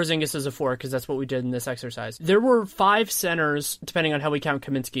count Porzingis this as a 4 because that's what we did in this exercise. There were 5 centers, depending on how we count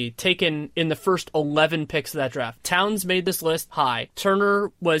Kaminsky, taken in the first 11 picks of that draft. Towns made this list high.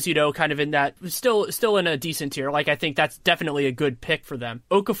 Turner was, kind of in that, still in a decent tier. Like, I think that's definitely a good pick for them.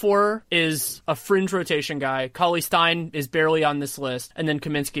 Okafor is a fringe rotation guy. Cauley-Stein is barely on this list. And then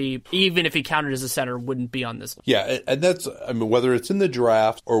Kaminsky, even if he counted as a center, wouldn't be on this list. Yeah, and that's, whether it's in the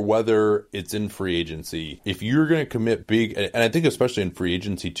draft or whether it's in free agency, if you're going to commit big, and I think especially in free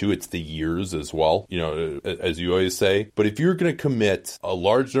agency too, it's the years as well, as you always say. But if you're going to commit a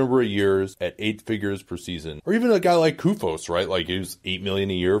large number of years at 8 figures per season, or even a guy like Kufos, right? Like he was $8 million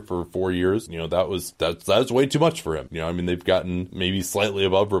a year for 4 years. That's way too much for him. They've gotten maybe slightly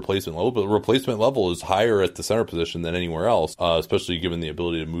above replacement level, but replacement level is higher at the center position than anywhere else, especially given the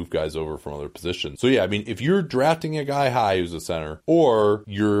ability to move guys over from other positions. So yeah, if you're drafting a guy high who's a center, or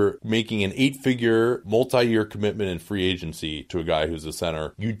you're making an 8-figure multi-year commitment in free agency to a guy who's a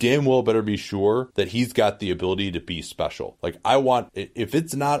center, you damn well better be sure that he's got the ability to be special. Like, if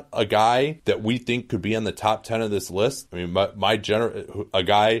it's not a guy that we think could be on the top 10 of this list, a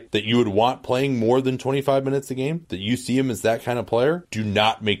guy that you would want playing more than 25 minutes a game, that you see him as that kind of player, do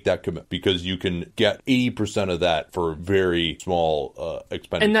not make that commit, because you can get 80% of that for very small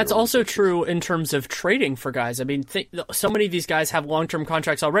expenditure. And that's also true in terms of trading for guys. So many of these guys have long-term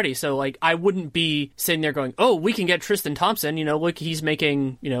contracts already. So, like, I wouldn't be sitting there going, oh, we can get Tristan Thompson. Look, he's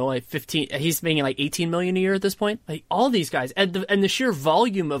making, he's making like $18 million a year at this point. Like, all these guys, and the sheer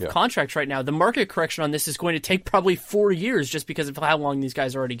volume of contracts right now, the market correction on this is going to take probably 4 years just because of how long these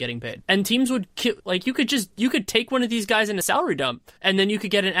guys are already getting paid. And teams would, you could take one of these guys in a salary dump, and then you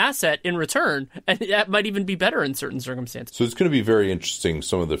could get an asset in return, and that might even be better in certain circumstances. So it's going to be very interesting,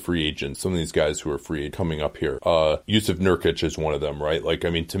 some of the free agents, some of these guys who are free coming up here. Yusuf Nurkic is one of them, right? Like,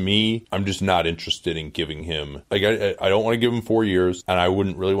 to me, I'm just not interested in giving him, like, I don't want to give him 4 years, and I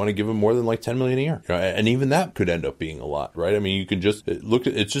wouldn't really want to give him more than like $10 million a year. And even that could end up being a lot, right? You can just look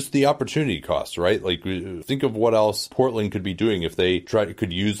at, it's just the opportunity cost, right? Like, think of what else Portland could be doing if they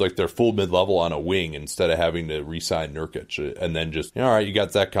could use like their full mid-level on a wing instead of having to re-sign Nurkic, and then just, all right, you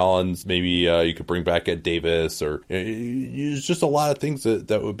got Zach Collins, maybe you could bring back Ed Davis, or there's just a lot of things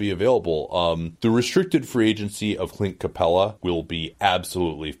that would be available. The restricted free agency of Clint Capella will be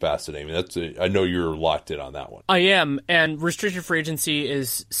absolutely fascinating. I know you're locked in on that one. I am, and restricted free agency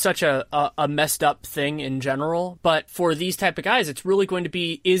is such a messed up thing in general, but for these type of guys, it's really going to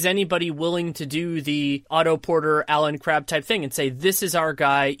be, is anybody willing to do the Otto Porter, Alan Crabb type thing and say, this is our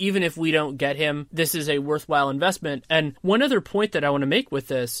guy, even if we don't get him, this is a worthwhile investment. And one other point that I want to make with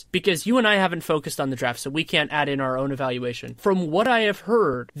this, because you and I haven't focused on the draft, so we can't add in our own evaluation. From what I have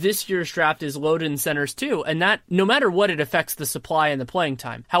heard, this year's draft is loaded in centers too, and that, no matter what, it affects the supply and the playing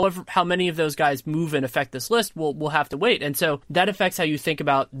time. However, how many of those guys move and affect this list, we'll have to wait. And so that affects how you think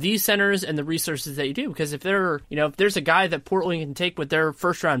about these centers and the resources that you do, because if there's a guy that Portland can take with their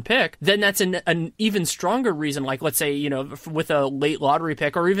first round pick, then that's an even stronger reason, like, let's say, with a late lottery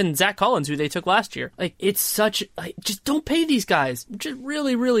pick, or even Zach Collins, who they took last year. Like, it's such, just don't pay these guys. Just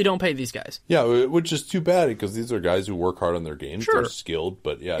really, really don't pay these guys. Yeah, which is too bad, because these are guys who work hard on their games. Sure. They're skilled,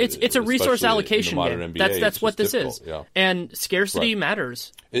 but yeah. It's a resource allocation game. NBA, that's what this difficult. is. Yeah. And scarcity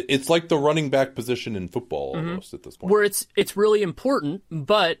matters. It's like the running back position in football almost at this point. Where it's really important,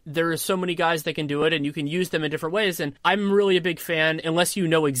 but there are so many guys that can do it, and you can use them in different ways. And I'm really a big fan, unless you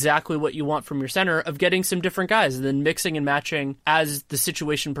know exactly what you want from your center, of getting some different guys and then mixing and matching as the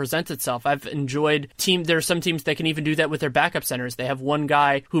situation presents itself. I've enjoyed there are some teams that can even do that with their backup centers. They have one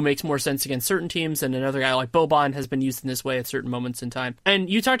guy who makes more sense against certain teams, and another guy like Boban has been used in this way at certain moments in time. And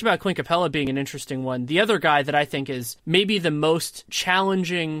you talked about Clint Capella being an interesting one. The other guy that I think is maybe the most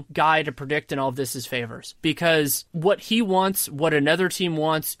challenging guy to predict in all of this is Favors, because what he wants, what another team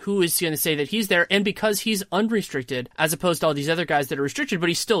wants, who is going to say that he's there, and because he's unrestricted as opposed to all these other guys that are restricted, but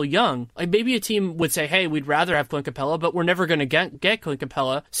he's still young. Like, maybe a team would say, hey, we'd rather have Clint Capella, but we're never going to get Clint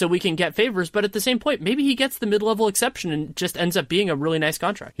Capella, so we can get Favors. But at the same point, maybe he gets the mid-level exception and just ends up being a really nice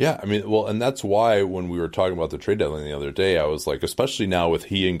contract. Yeah, and that's why when we were talking about the trade deadline the other day, I was like, especially now with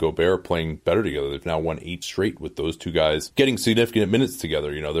he and Gobert playing better together, they've now won 8 straight with those two guys getting significant minutes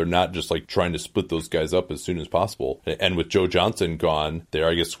together. They're not just like trying to split those guys up as soon as possible. And with Joe Johnson gone there,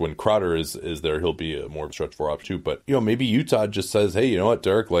 I guess when Crowder is there, he'll be a more stretch 4 option too. But, maybe Utah just says, hey, you know what,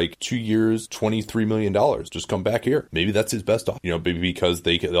 Derek, like 2 years, $23 million, just come back here. Maybe that's his best offer, maybe because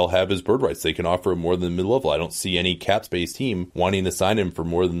they'll have his bird rights. They can offer him more than mid-level. I don't see any cap space team wanting to sign him for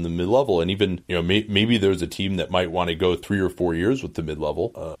more than the mid-level. And even, maybe there's a team that might want to go 3 or 4 years with the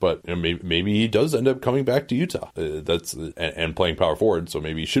mid-level. But maybe he does end up coming back to Utah. And playing power forward. So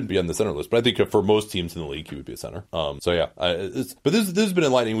maybe he shouldn't be on the center list. But I think for most teams in the league, he would be a center. But this this has been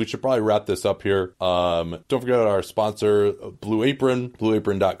enlightening. We should probably wrap this up here. Don't forget our sponsor, Blue Apron,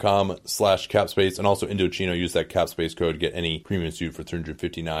 blueapron.com/capspace, and also Indochino. Use that capspace code to get any premium suit for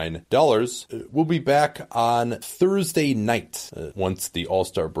 $359. We'll be back on Thursday night once the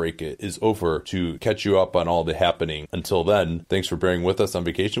All-Star break is over to catch you up on all the happening. Until then, thanks for bearing with us on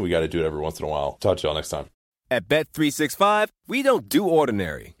vacation. We got to do it every once in a while. Talk to y'all next time. At Bet365, we don't do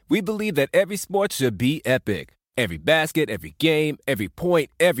ordinary. We believe that every sport should be epic. Every basket, every game, every point,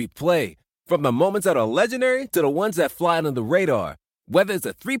 every play. From the moments that are legendary to the ones that fly under the radar. Whether it's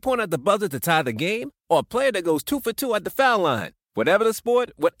a three-pointer at the buzzer to tie the game or a player that goes 2 for 2 at the foul line. Whatever the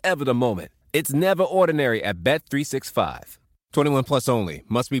sport, whatever the moment. It's never ordinary at Bet365. 21 plus only.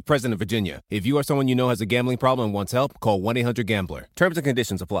 Must be present in Virginia. If you or someone you know has a gambling problem and wants help, call 1-800-GAMBLER. Terms and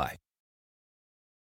conditions apply.